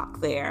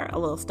stock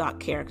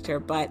character,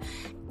 but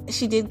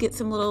she did get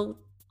some little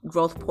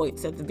growth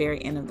points at the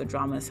very end of the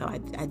drama, so I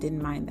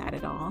didn't mind that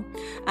at all.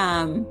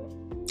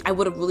 I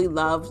would have really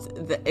loved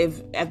if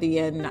at the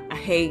end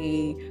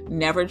Hae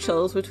never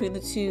chose between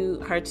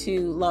her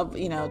two love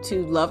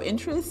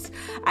interests.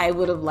 I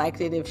would have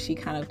liked it if she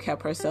kind of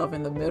kept herself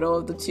in the middle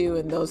of the two,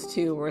 and those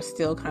two were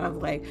still kind of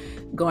like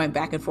going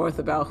back and forth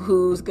about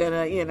who's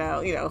gonna,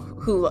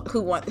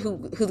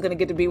 who's gonna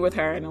get to be with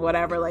her and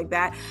whatever like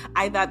that.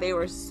 I thought they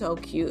were so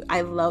cute.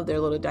 I love their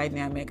little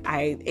dynamic.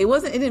 It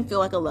didn't feel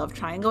like a love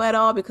triangle at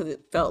all, because it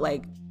felt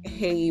like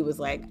Hae was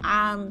like,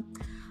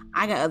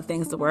 I got other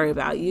things to worry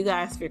about. You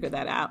guys figure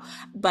that out.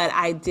 But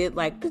I did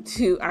like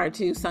our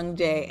two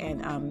Sungjae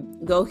and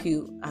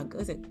Gohyu.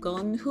 Is it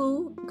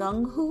Gonghoo?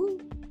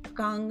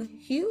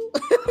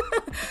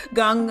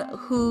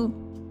 Gonghoo.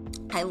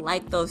 I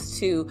like those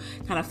two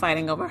kind of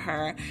fighting over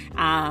her,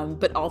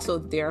 but also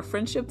their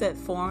friendship that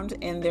formed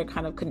and their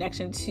kind of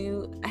connection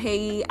to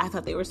Hae. I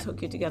thought they were so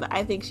cute together.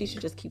 I think she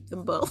should just keep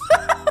them both.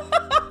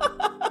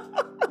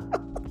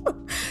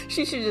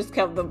 She should just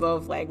keep them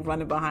both like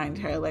running behind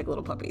her like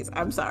little puppies.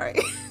 I'm sorry.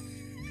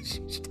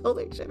 She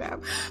totally should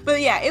have.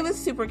 But yeah, it was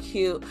super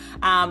cute.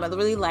 I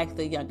really liked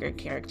the younger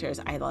characters.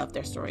 I loved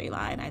their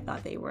storyline. I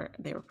thought they were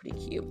pretty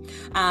cute.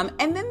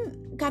 And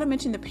then gotta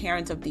mention the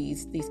parents of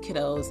these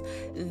kiddos.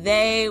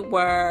 They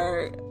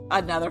were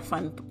another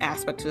fun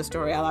aspect to the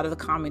story. A lot of the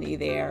comedy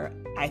there,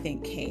 I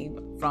think,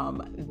 came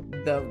from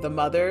the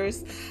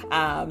mothers,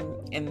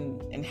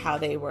 and how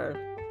they were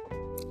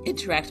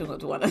interacting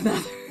with one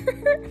another.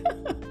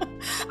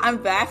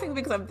 I'm laughing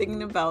because I'm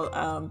thinking about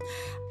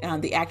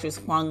the actress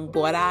Hwang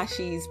Bora.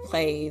 She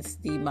plays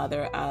the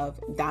mother of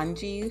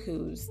Danji,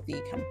 who's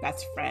the kind of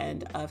best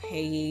friend of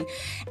Hae,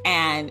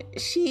 and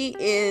she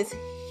is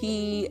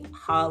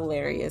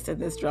hilarious in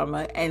this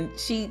drama. And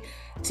she,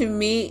 to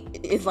me,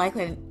 is like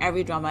that in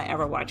every drama I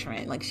ever watch her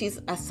in. Like, she's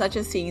such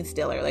a scene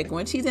stealer. Like,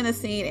 when she's in a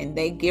scene and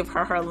they give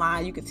her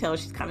line, you can tell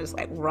she's kind of just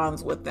like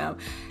runs with them.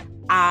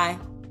 I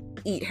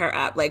eat her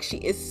up. Like, she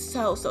is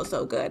so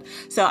good.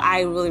 So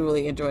I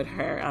really enjoyed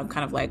her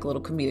kind of like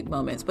little comedic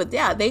moments. But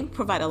yeah, they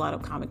provide a lot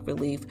of comic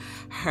relief.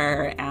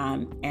 Her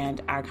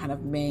and our kind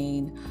of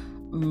main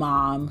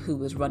mom who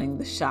was running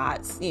the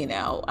shots,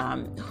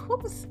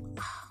 what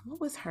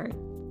was her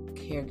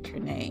character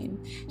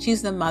name?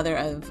 She's the mother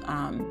of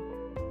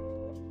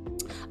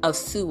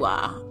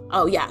Suwa.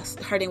 Oh yes,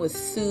 her name was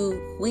Soo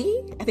Hui.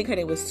 I think her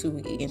name was Soo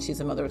Hui, and she's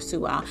the mother of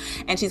Suwa,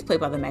 and she's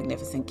played by the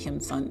magnificent Kim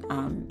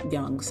Sun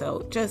Young.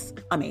 So just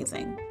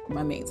amazing.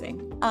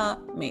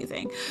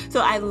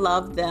 So I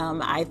loved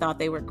them. I thought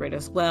they were great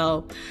as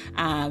well,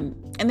 and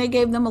they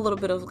gave them a little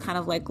bit of kind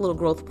of like little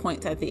growth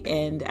points at the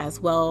end as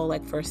well,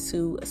 like for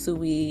Soo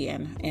Hui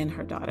and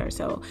her daughter.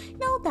 So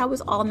that was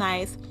all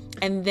nice.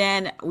 And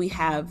then we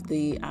have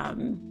the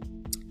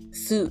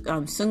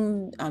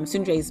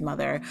Sun Jae's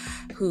mother,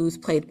 who's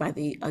played by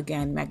the,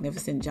 again,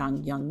 magnificent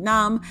Jang Young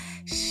Nam.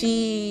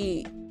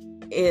 She's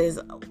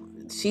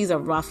a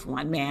rough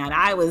one, man.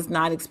 I was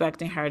not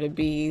expecting her to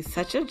be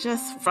such a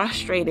just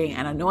frustrating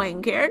and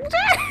annoying character.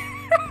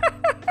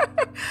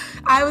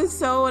 I was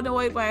so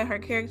annoyed by her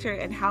character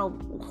and how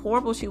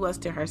horrible she was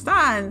to her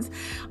sons,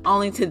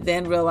 only to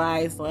then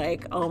realize,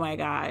 like, oh my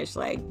gosh,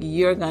 like,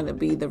 you're gonna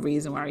be the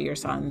reason why your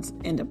sons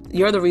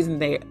you're the reason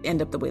they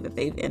end up the way that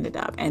they've ended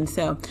up. And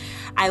so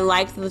I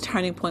liked the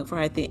turning point for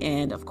her at the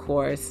end, of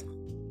course.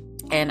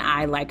 And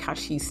I like how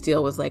she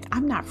still was like,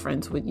 I'm not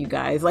friends with you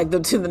guys, like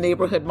to the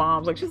neighborhood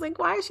moms. Like, she's like,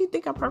 why does she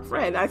think I'm her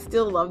friend? I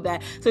still love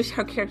that. So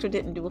her character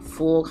didn't do a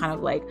full kind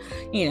of like,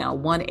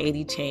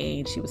 180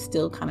 change. She was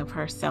still kind of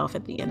herself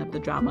at the end of the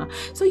drama.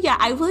 So yeah,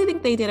 I really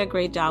think they did a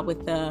great job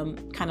with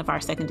kind of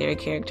our secondary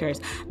characters.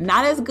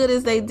 Not as good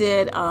as they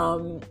did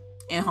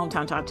in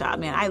Hometown Cha-Cha.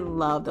 Man, I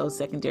love those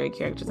secondary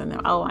characters in there.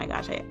 Oh my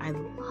gosh, I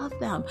love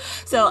them.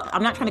 So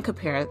I'm not trying to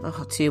compare the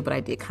two, but I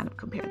did kind of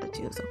compare the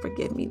two, so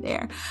forgive me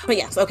there. But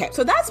yes, okay,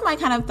 so that's my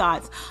kind of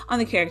thoughts on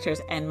the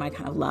characters and my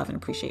kind of love and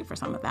appreciate for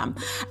some of them.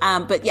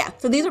 But yeah,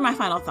 so these are my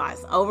final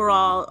thoughts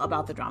overall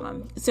about the drama.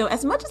 So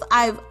as much as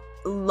I've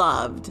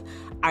loved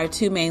our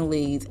two main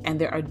leads and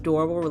their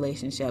adorable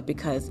relationship,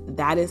 because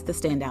that is the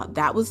standout.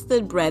 That was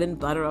the bread and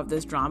butter of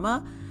this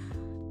drama.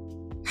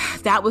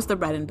 That was the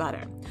bread and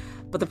butter.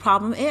 But the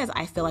problem is,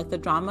 I feel like the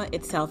drama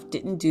itself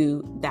didn't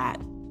do that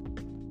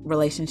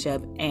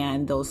relationship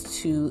and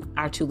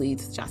our two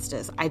leads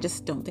justice. I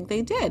just don't think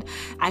they did.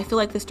 I feel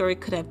like the story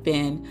could have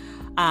been,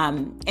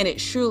 and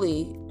it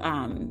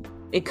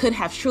could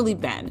have surely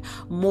been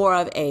more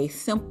of a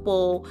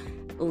simple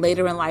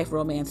later in life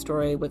romance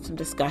story with some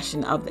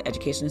discussion of the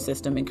education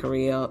system in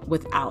Korea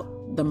without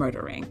the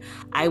murdering.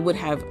 I would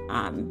have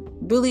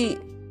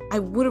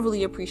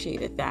really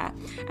appreciated that.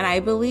 And I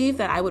believe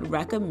that I would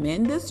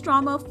recommend this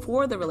drama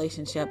for the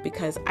relationship,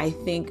 because I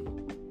think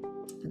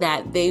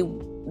that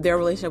their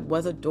relationship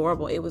was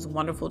adorable. It was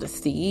wonderful to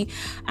see.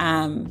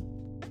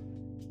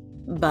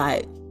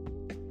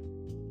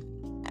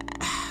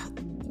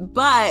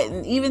 But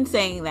even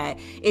saying that,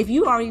 if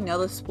you already know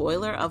the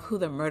spoiler of who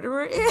the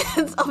murderer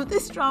is of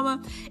this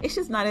drama, it's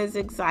just not as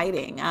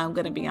exciting. I'm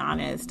going to be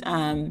honest.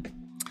 And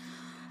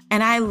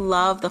I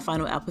love the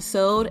final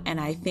episode, and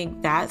I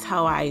think that's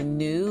how I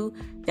knew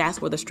that's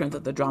where the strength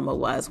of the drama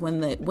was.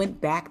 When it went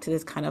back to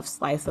this kind of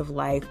slice of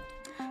life,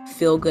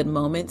 feel-good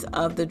moments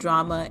of the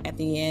drama at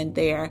the end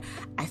there,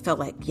 I felt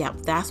like, yep,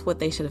 that's what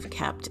they should have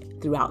kept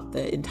throughout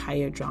the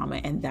entire drama,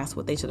 and that's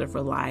what they should have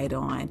relied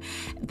on.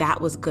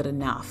 That was good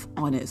enough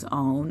on its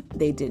own.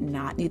 They did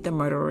not need the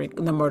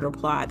murder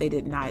plot. They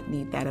did not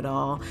need that at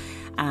all.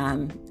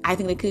 I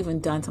think they could have even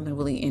done something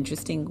really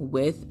interesting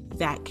with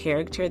that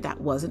character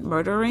that wasn't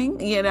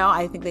murdering.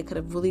 I think they could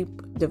have really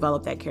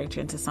developed that character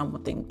into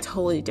something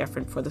totally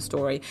different for the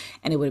story,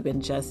 and it would have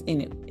been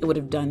it would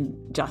have done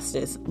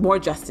more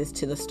justice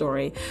to the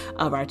story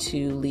of our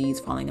two leads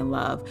falling in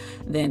love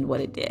than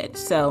what it did.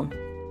 So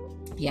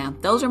yeah,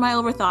 those are my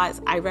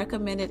overthoughts. I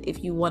recommend it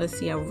if you want to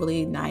see a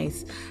really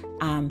nice,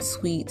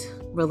 sweet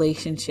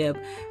relationship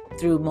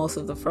through most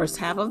of the first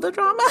half of the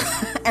drama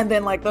and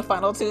then like the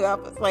final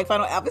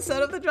final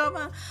episode of the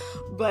drama.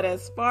 But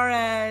as far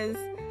as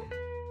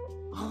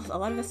a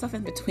lot of the stuff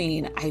in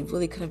between, I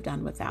really could have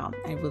done without,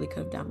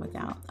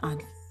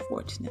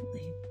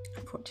 unfortunately.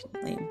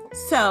 unfortunately.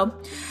 So,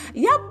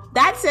 yep,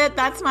 that's it.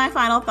 That's my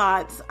final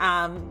thoughts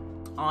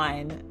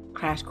on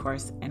Crash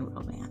Course in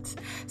Romance.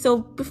 So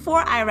before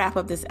I wrap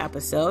up this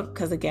episode,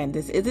 because again,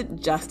 this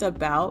isn't just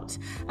about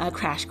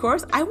Crash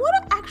Course, I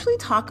want to actually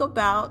talk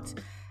about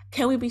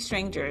Can We Be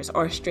Strangers,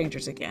 or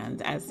Strangers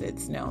Again, as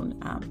it's known,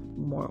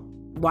 more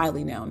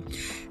widely known.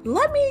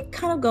 Let me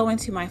kind of go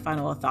into my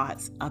final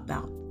thoughts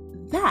about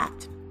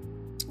that.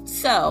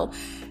 So,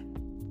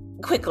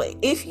 quickly,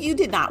 if you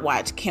did not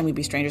watch Can We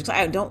Be Strangers, because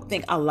I don't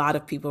think a lot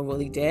of people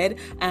really did,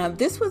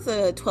 this was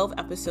a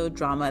 12-episode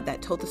drama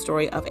that told the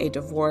story of a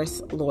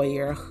divorce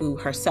lawyer who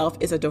herself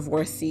is a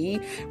divorcee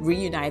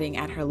reuniting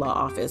at her law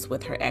office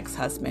with her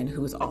ex-husband,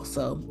 who is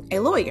also a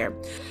lawyer.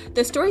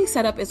 The story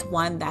setup is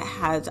one that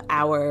has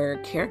our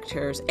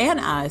characters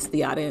and us,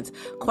 the audience,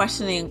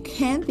 questioning,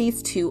 can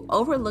these two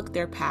overlook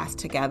their past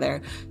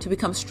together to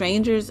become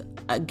strangers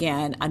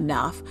again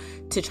enough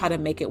to try to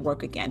make it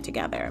work again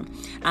together?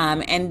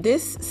 And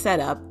this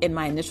setup, in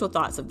my initial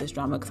thoughts of this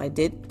drama, because I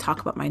did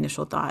talk about my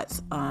initial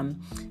thoughts,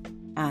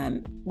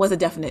 was a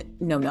definite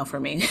no-no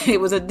for me.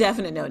 It was a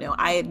definite no-no.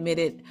 I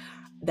admitted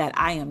that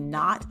I am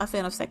not a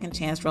fan of second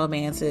chance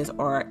romances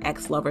or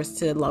ex-lovers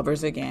to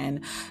lovers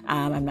again.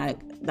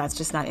 That's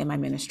just not in my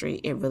ministry.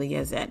 It really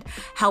isn't.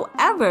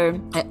 However,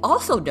 I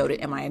also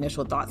noted in my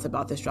initial thoughts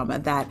about this drama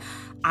that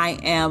I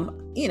am,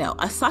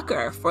 a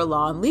sucker for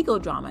law and legal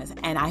dramas.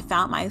 And I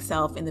found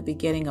myself in the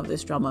beginning of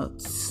this drama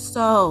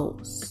so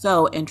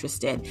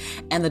interested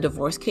in the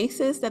divorce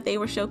cases that they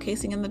were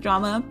showcasing in the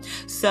drama.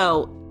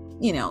 So,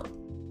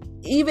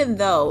 even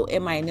though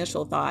in my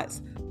initial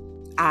thoughts,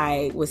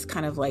 I was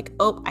kind of like,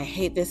 oh, I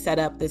hate this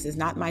setup. This is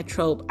not my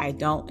trope. I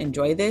don't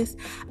enjoy this.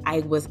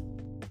 I was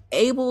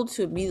able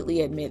to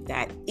immediately admit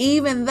that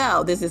even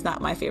though this is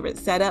not my favorite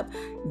setup,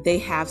 they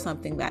have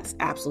something that's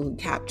absolutely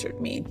captured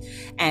me.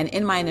 And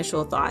in my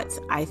initial thoughts,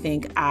 I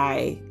think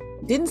I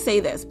didn't say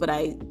this, but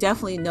I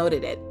definitely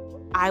noted it.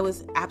 I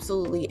was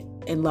absolutely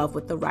in love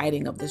with the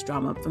writing of this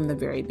drama from the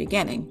very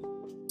beginning.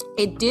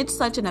 It did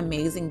such an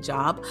amazing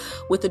job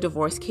with the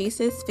divorce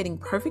cases fitting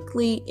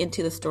perfectly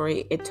into the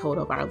story it told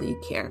of our lead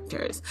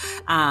characters.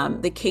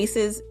 The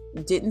cases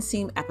didn't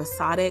seem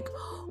episodic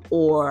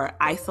or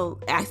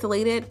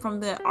isolated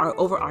from our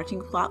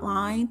overarching plot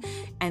line.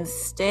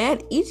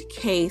 Instead, each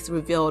case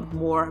revealed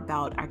more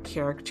about our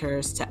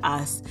characters to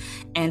us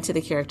and to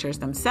the characters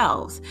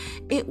themselves.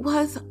 It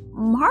was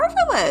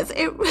marvelous.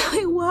 It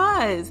really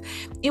was.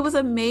 It was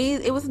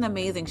amazing. It was an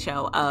amazing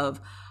show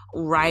of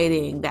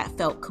writing that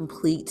felt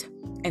complete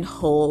and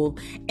whole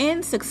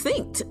and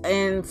succinct,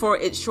 and for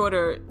its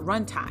shorter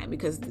runtime,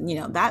 because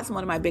that's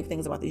one of my big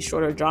things about these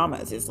shorter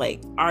dramas is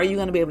like, are you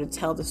going to be able to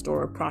tell the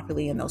story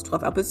properly in those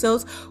 12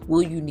 episodes?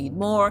 Will you need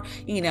more?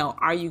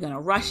 Are you going to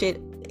rush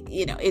it?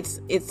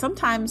 It's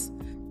sometimes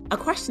a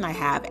question I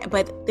have,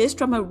 but this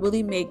drama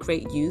really made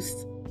great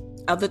use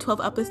of the 12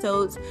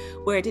 episodes,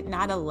 where it did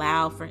not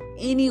allow for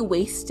any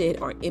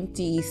wasted or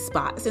empty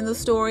spots in the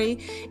story.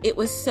 It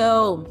was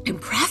so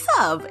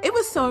impressive. It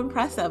was so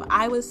impressive.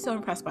 I was so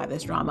impressed by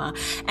this drama.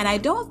 And I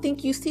don't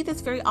think you see this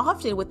very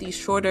often with these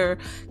shorter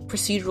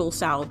procedural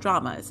style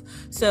dramas.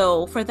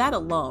 So for that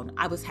alone,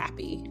 I was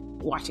happy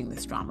watching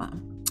this drama.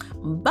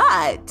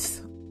 But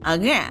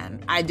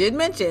again, I did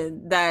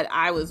mention that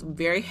I was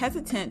very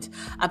hesitant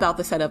about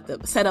the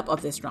setup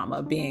of this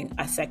drama being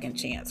a second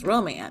chance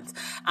romance.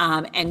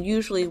 And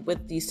usually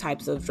with these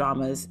types of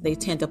dramas, they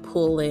tend to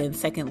pull in a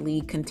second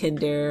lead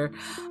contender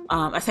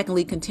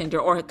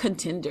or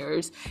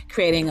contenders,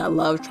 creating a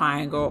love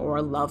triangle or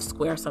a love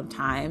square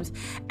sometimes.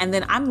 And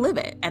then I'm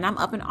livid and I'm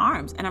up in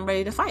arms and I'm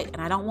ready to fight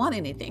and I don't want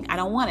anything. I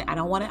don't want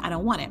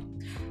it.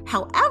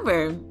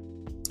 However,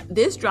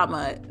 this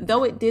drama,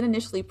 though it did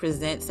initially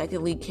present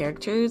second lead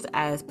characters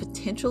as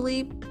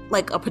potentially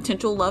like a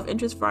potential love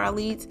interest for our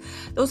leads,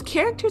 those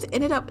characters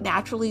ended up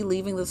naturally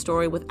leaving the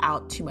story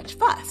without too much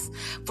fuss.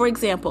 For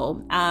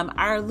example,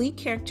 our lead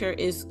character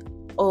is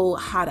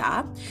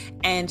Ohara,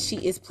 and she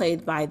is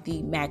played by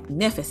the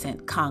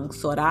magnificent Kang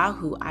Sora,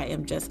 who I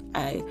am just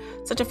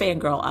such a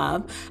fangirl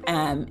of,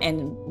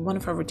 and one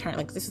of her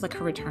this is like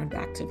her return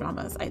back to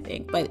dramas, I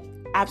think, but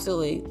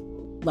absolutely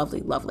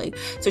lovely.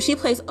 So she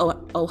plays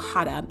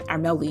Ohara. Our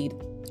male lead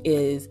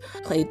is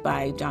played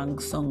by Jang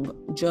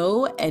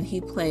Sung-jo, and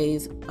he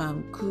plays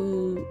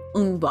Gu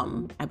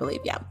Eun-bum, I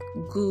believe. Yeah,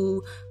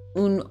 Gu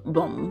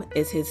Eun-bum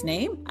is his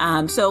name.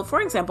 So for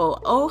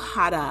example,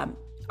 Ohara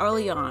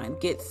early on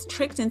gets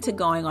tricked into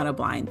going on a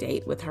blind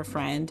date with the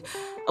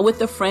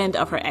friend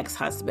of her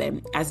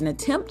ex-husband as an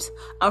attempt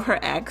of her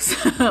ex,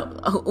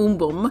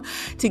 Eun-bum,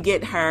 to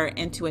get her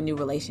into a new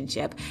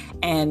relationship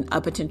and a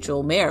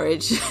potential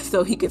marriage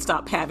so he could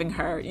stop having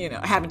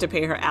to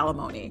pay her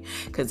alimony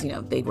because,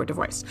 they were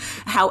divorced.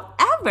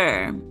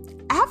 However,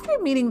 after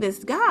meeting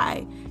this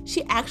guy,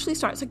 she actually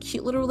starts a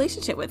cute little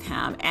relationship with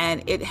him,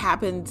 and it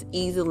happens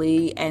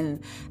easily,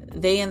 and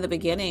they in the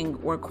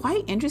beginning were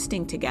quite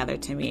interesting together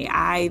to me.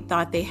 I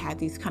thought they had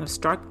these kind of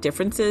stark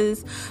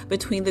differences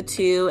between the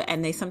two,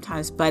 and they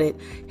sometimes butted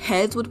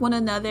heads with one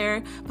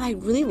another, but I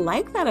really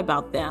like that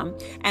about them.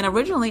 And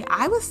originally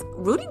I was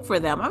rooting for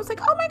them. I was like,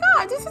 oh my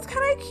God, this is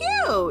kind of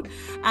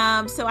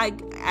cute. So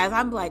as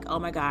I'm like, oh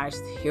my gosh,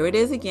 here it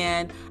is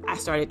again, I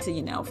started to,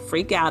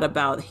 freak out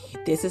about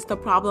this is the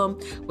problem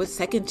with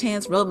second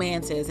chance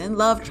romances and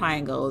love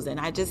triangles. And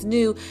I just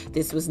knew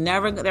they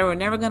were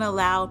never going to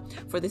allow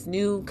for this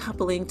new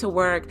coupling to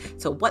work.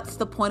 So what's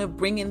the point of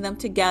bringing them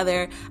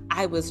together?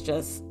 I was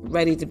just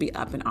ready to be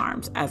up in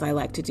arms, as I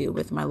like to do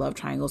with my love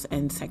triangles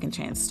and second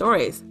chance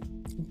stories.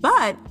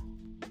 But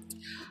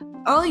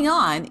early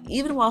on,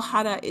 even while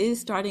Hara is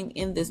starting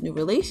in this new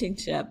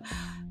relationship,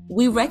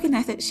 we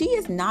recognize that she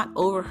is not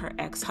over her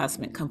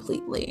ex-husband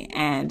completely.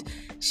 And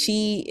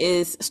she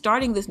is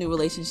starting this new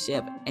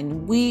relationship.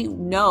 And we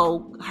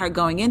know her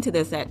going into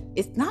this that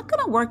it's not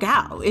going to work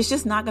out. It's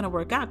just not going to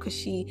work out because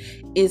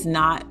she's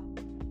not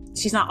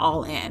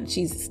all in.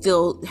 She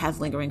still has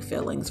lingering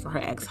feelings for her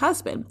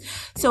ex-husband.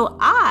 So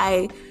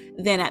I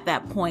then at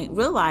that point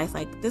realized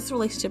like this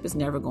relationship is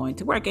never going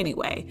to work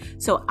anyway.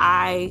 So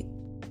I,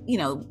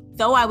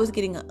 though I was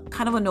getting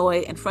kind of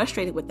annoyed and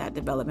frustrated with that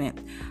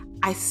development,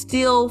 I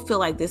still feel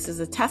like this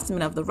is a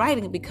testament of the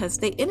writing because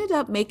they ended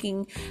up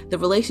making the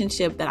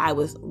relationship that I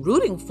was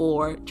rooting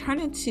for turn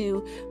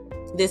into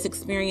this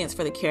experience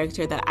for the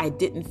character that I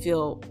didn't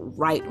feel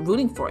right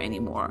rooting for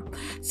anymore.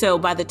 So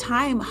by the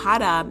time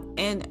Hara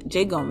and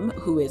Jaegum,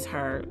 who is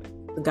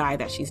the guy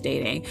that she's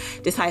dating,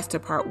 decides to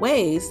part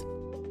ways,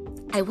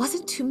 I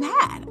wasn't too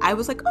mad. I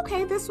was like,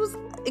 okay, this was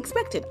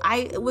expected.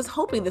 I was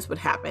hoping this would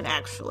happen,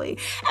 actually.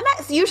 And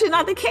that's usually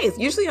not the case.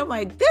 Usually I'm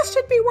like, this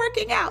should be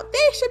working out. They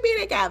should be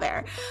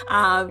together.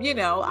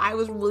 I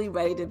was really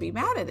ready to be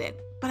mad at it,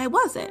 but I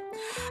wasn't.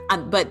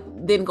 But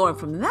then going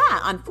from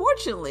that,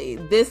 unfortunately,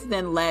 this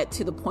then led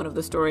to the point of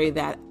the story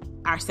that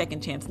our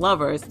second chance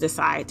lovers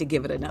decide to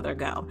give it another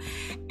go.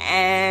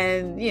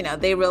 And,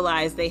 they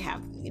realize they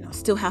have,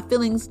 still have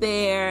feelings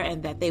there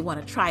and that they want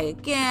to try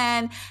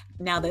again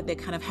now that they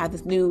kind of have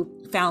this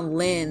newfound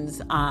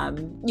lens,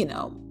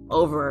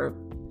 over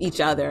each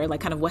other,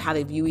 like kind of how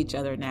they view each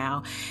other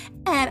now.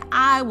 And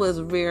I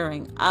was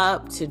rearing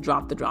up to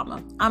drop the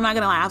drama. I'm not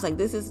going to lie. I was like,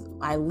 this is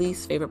my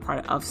least favorite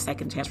part of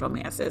second chance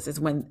romances is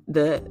when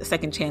the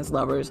second chance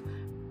lovers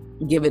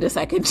give it a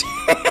second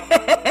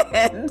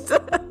chance. So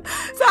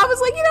I was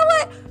like, you know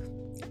what?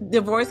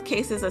 Divorce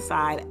cases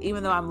aside,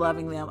 even though I'm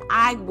loving them,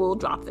 I will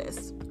drop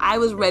this. I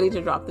was ready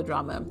to drop the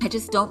drama. I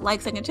just don't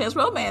like second chance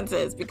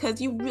romances because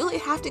you really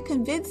have to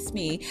convince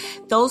me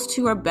those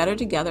two are better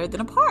together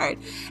than apart.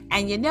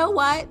 And you know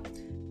what?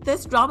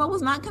 This drama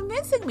was not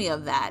convincing me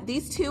of that.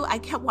 These two, I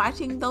kept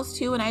watching those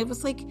two and I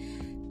was like,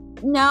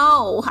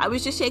 no, I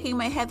was just shaking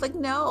my head like,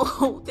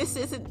 no, this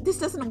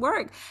doesn't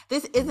work.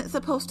 This isn't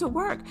supposed to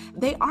work.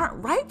 They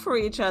aren't right for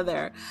each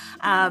other.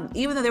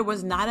 Even though there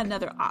was not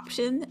another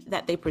option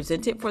that they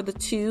presented for the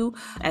two,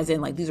 as in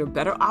like, these are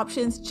better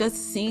options,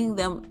 just seeing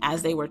them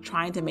as they were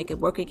trying to make it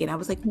work again, I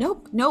was like,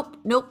 nope.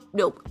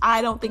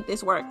 I don't think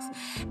this works.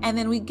 And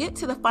then we get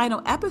to the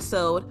final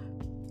episode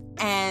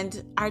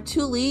and our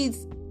two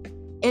leads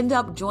end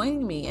up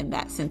joining me in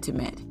that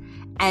sentiment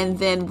and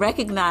then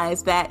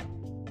recognize that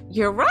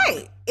you're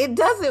right. It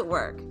doesn't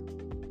work.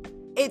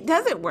 And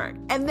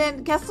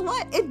then guess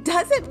what? It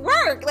doesn't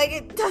work. Like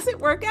it doesn't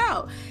work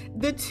out.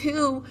 The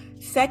two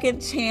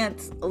second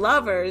chance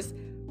lovers,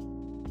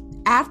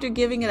 after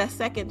giving it a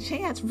second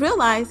chance,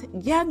 realize,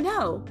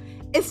 no,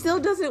 it still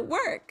doesn't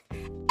work.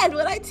 And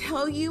when I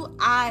tell you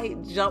I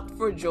jumped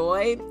for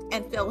joy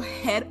and fell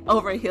head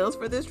over heels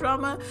for this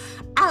drama,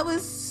 I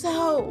was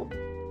so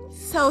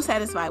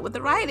satisfied with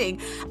the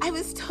writing.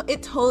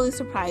 It totally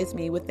surprised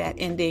me with that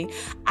ending.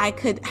 I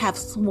could have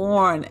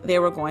sworn they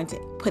were going to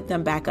put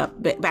them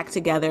back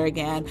together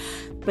again,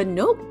 but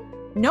nope.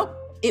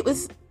 It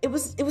was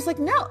like,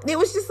 no, it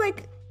was just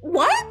like,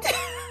 what?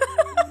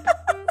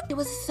 It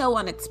was so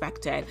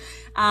unexpected.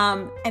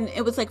 And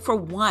it was like, for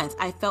once,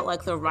 I felt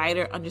like the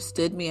writer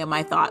understood me and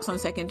my thoughts on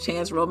second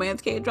chance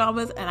romance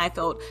K-dramas, and I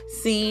felt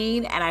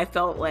seen, and I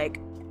felt like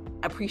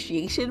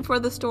appreciation for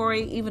the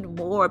story even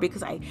more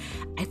because I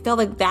felt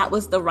like that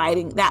was the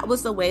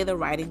way the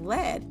writing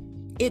led.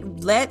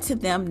 It led to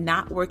them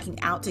not working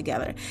out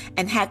together.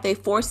 And had they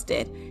forced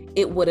it,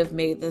 it would have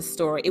made the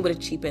story, it would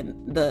have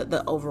cheapened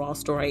the overall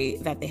story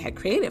that they had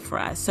created for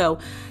us. So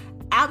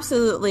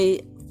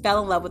absolutely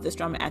fell in love with this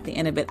drama at the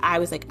end of it. I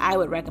was like, I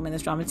would recommend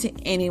this drama to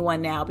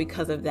anyone now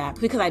because of that,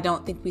 because I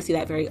don't think we see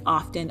that very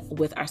often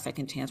with our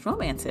second chance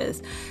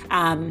romances.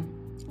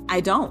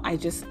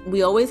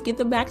 We always get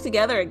them back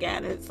together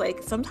again. It's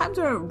like, sometimes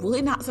we're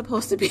really not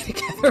supposed to be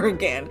together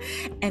again.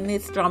 And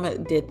this drama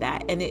did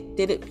that. And it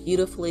did it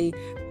beautifully.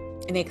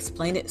 And it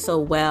explained it so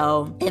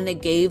well. And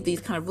it gave these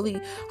kind of really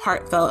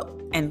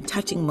heartfelt and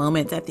touching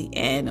moments at the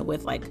end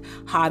with like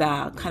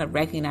Hara kind of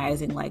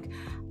recognizing like,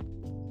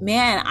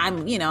 man,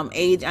 I'm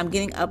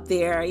getting up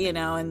there, and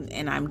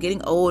I'm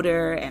getting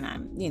older,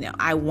 and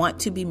I want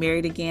to be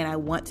married again. I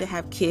want to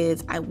have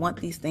kids. I want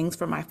these things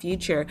for my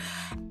future.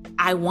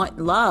 I want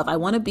love. I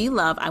want to be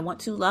loved. I want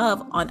to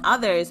love on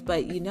others.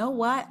 But you know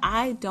what?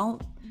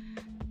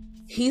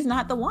 He's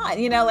not the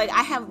one,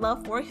 I have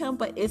love for him,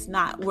 but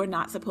we're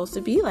not supposed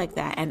to be like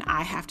that. And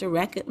I have to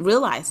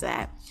realize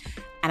that.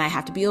 And I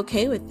have to be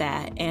okay with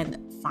that and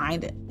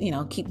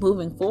keep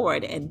moving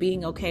forward and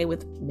being okay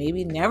with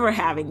maybe never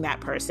having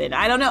that person.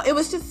 I don't know. It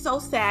was just so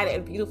sad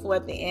and beautiful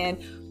at the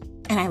end.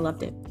 And I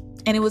loved it.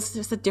 And it was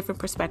just a different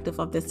perspective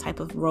of this type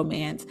of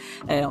romance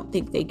that I don't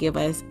think they give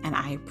us, and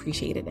I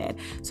appreciated it.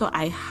 So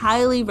I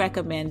highly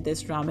recommend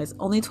this drama. It's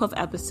only 12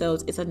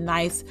 episodes. It's a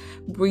nice,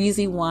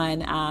 breezy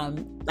one.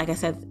 Like I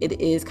said, it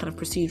is kind of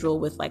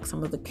procedural with like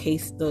some of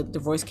the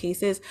divorce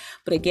cases.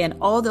 But again,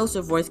 all those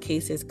divorce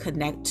cases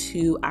connect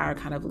to our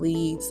kind of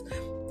leads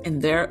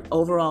and their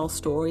overall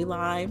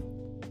storyline.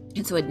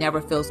 And so it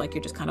never feels like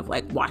you're just kind of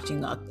like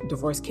watching a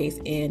divorce case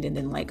end and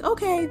then like,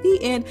 okay, the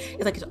end.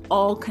 It's like it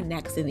all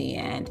connects in the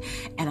end.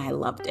 And I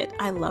loved it.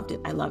 I loved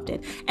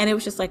it. And it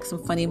was just like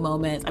some funny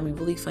moments.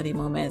 Really funny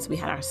moments. We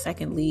had our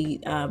second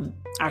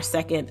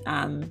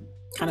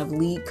kind of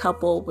lead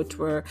couple, which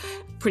were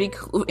pretty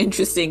cool,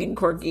 interesting and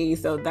quirky.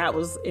 So that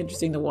was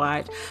interesting to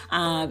watch.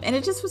 And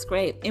it just was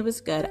great. It was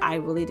good. I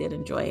really did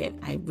enjoy it.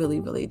 I really,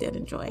 really did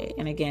enjoy it.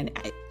 And again,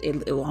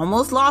 it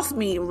almost lost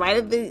me right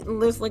at the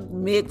like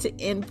mid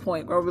to end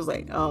point where it was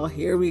like, oh,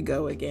 here we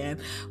go again.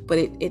 But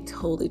it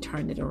totally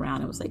turned it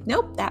around. It was like,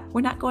 nope,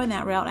 we're not going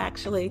that route.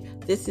 Actually,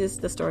 this is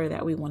the story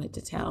that we wanted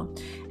to tell.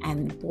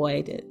 And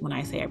boy, when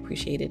I say I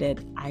appreciated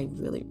it, I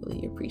really,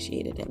 really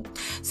appreciated it.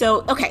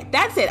 So, okay,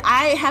 that's it.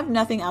 I have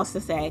nothing else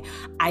to say.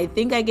 I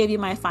think I gave you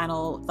my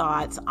final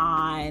thoughts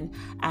on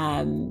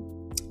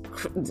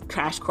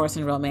Crash Course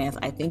in Romance.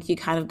 I think you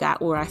kind of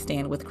got where I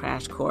stand with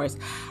Crash Course.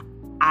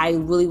 I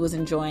really was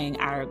enjoying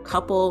our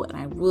couple, and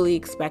I really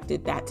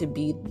expected that to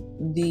be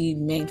the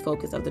main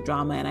focus of the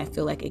drama. And I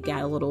feel like it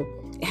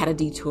had a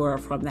detour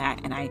from that,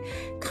 and I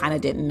kind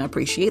of didn't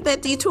appreciate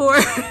that detour.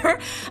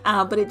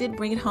 But it did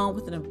bring it home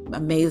with an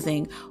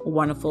amazing,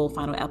 wonderful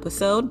final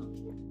episode.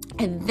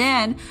 And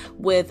then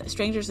with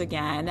Strangers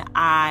Again,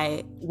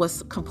 I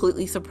was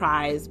completely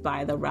surprised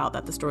by the route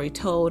that the story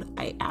told.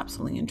 I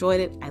absolutely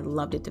enjoyed it. I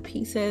loved it to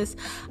pieces.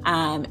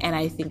 And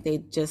I think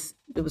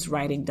it was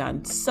writing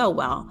done so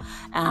well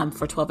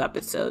for 12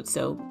 episodes.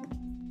 So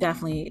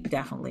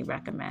definitely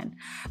recommend.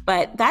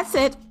 But that's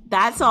it.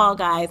 That's all,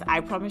 guys.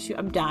 I promise you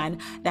I'm done.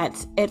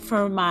 That's it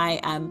for my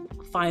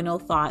final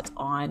thoughts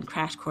on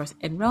Crash Course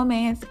in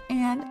Romance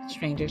and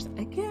Strangers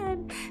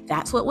Again.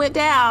 That's what went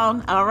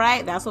down. All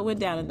right. That's what went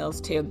down in those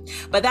two.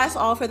 But that's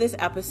all for this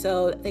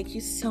episode. Thank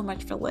you so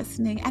much for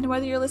listening. And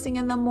whether you're listening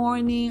in the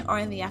morning or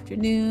in the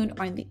afternoon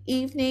or in the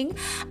evening,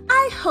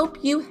 I hope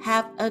you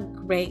have a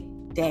great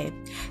day.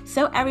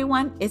 So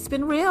everyone, it's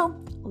been real.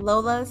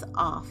 Lola's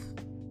off.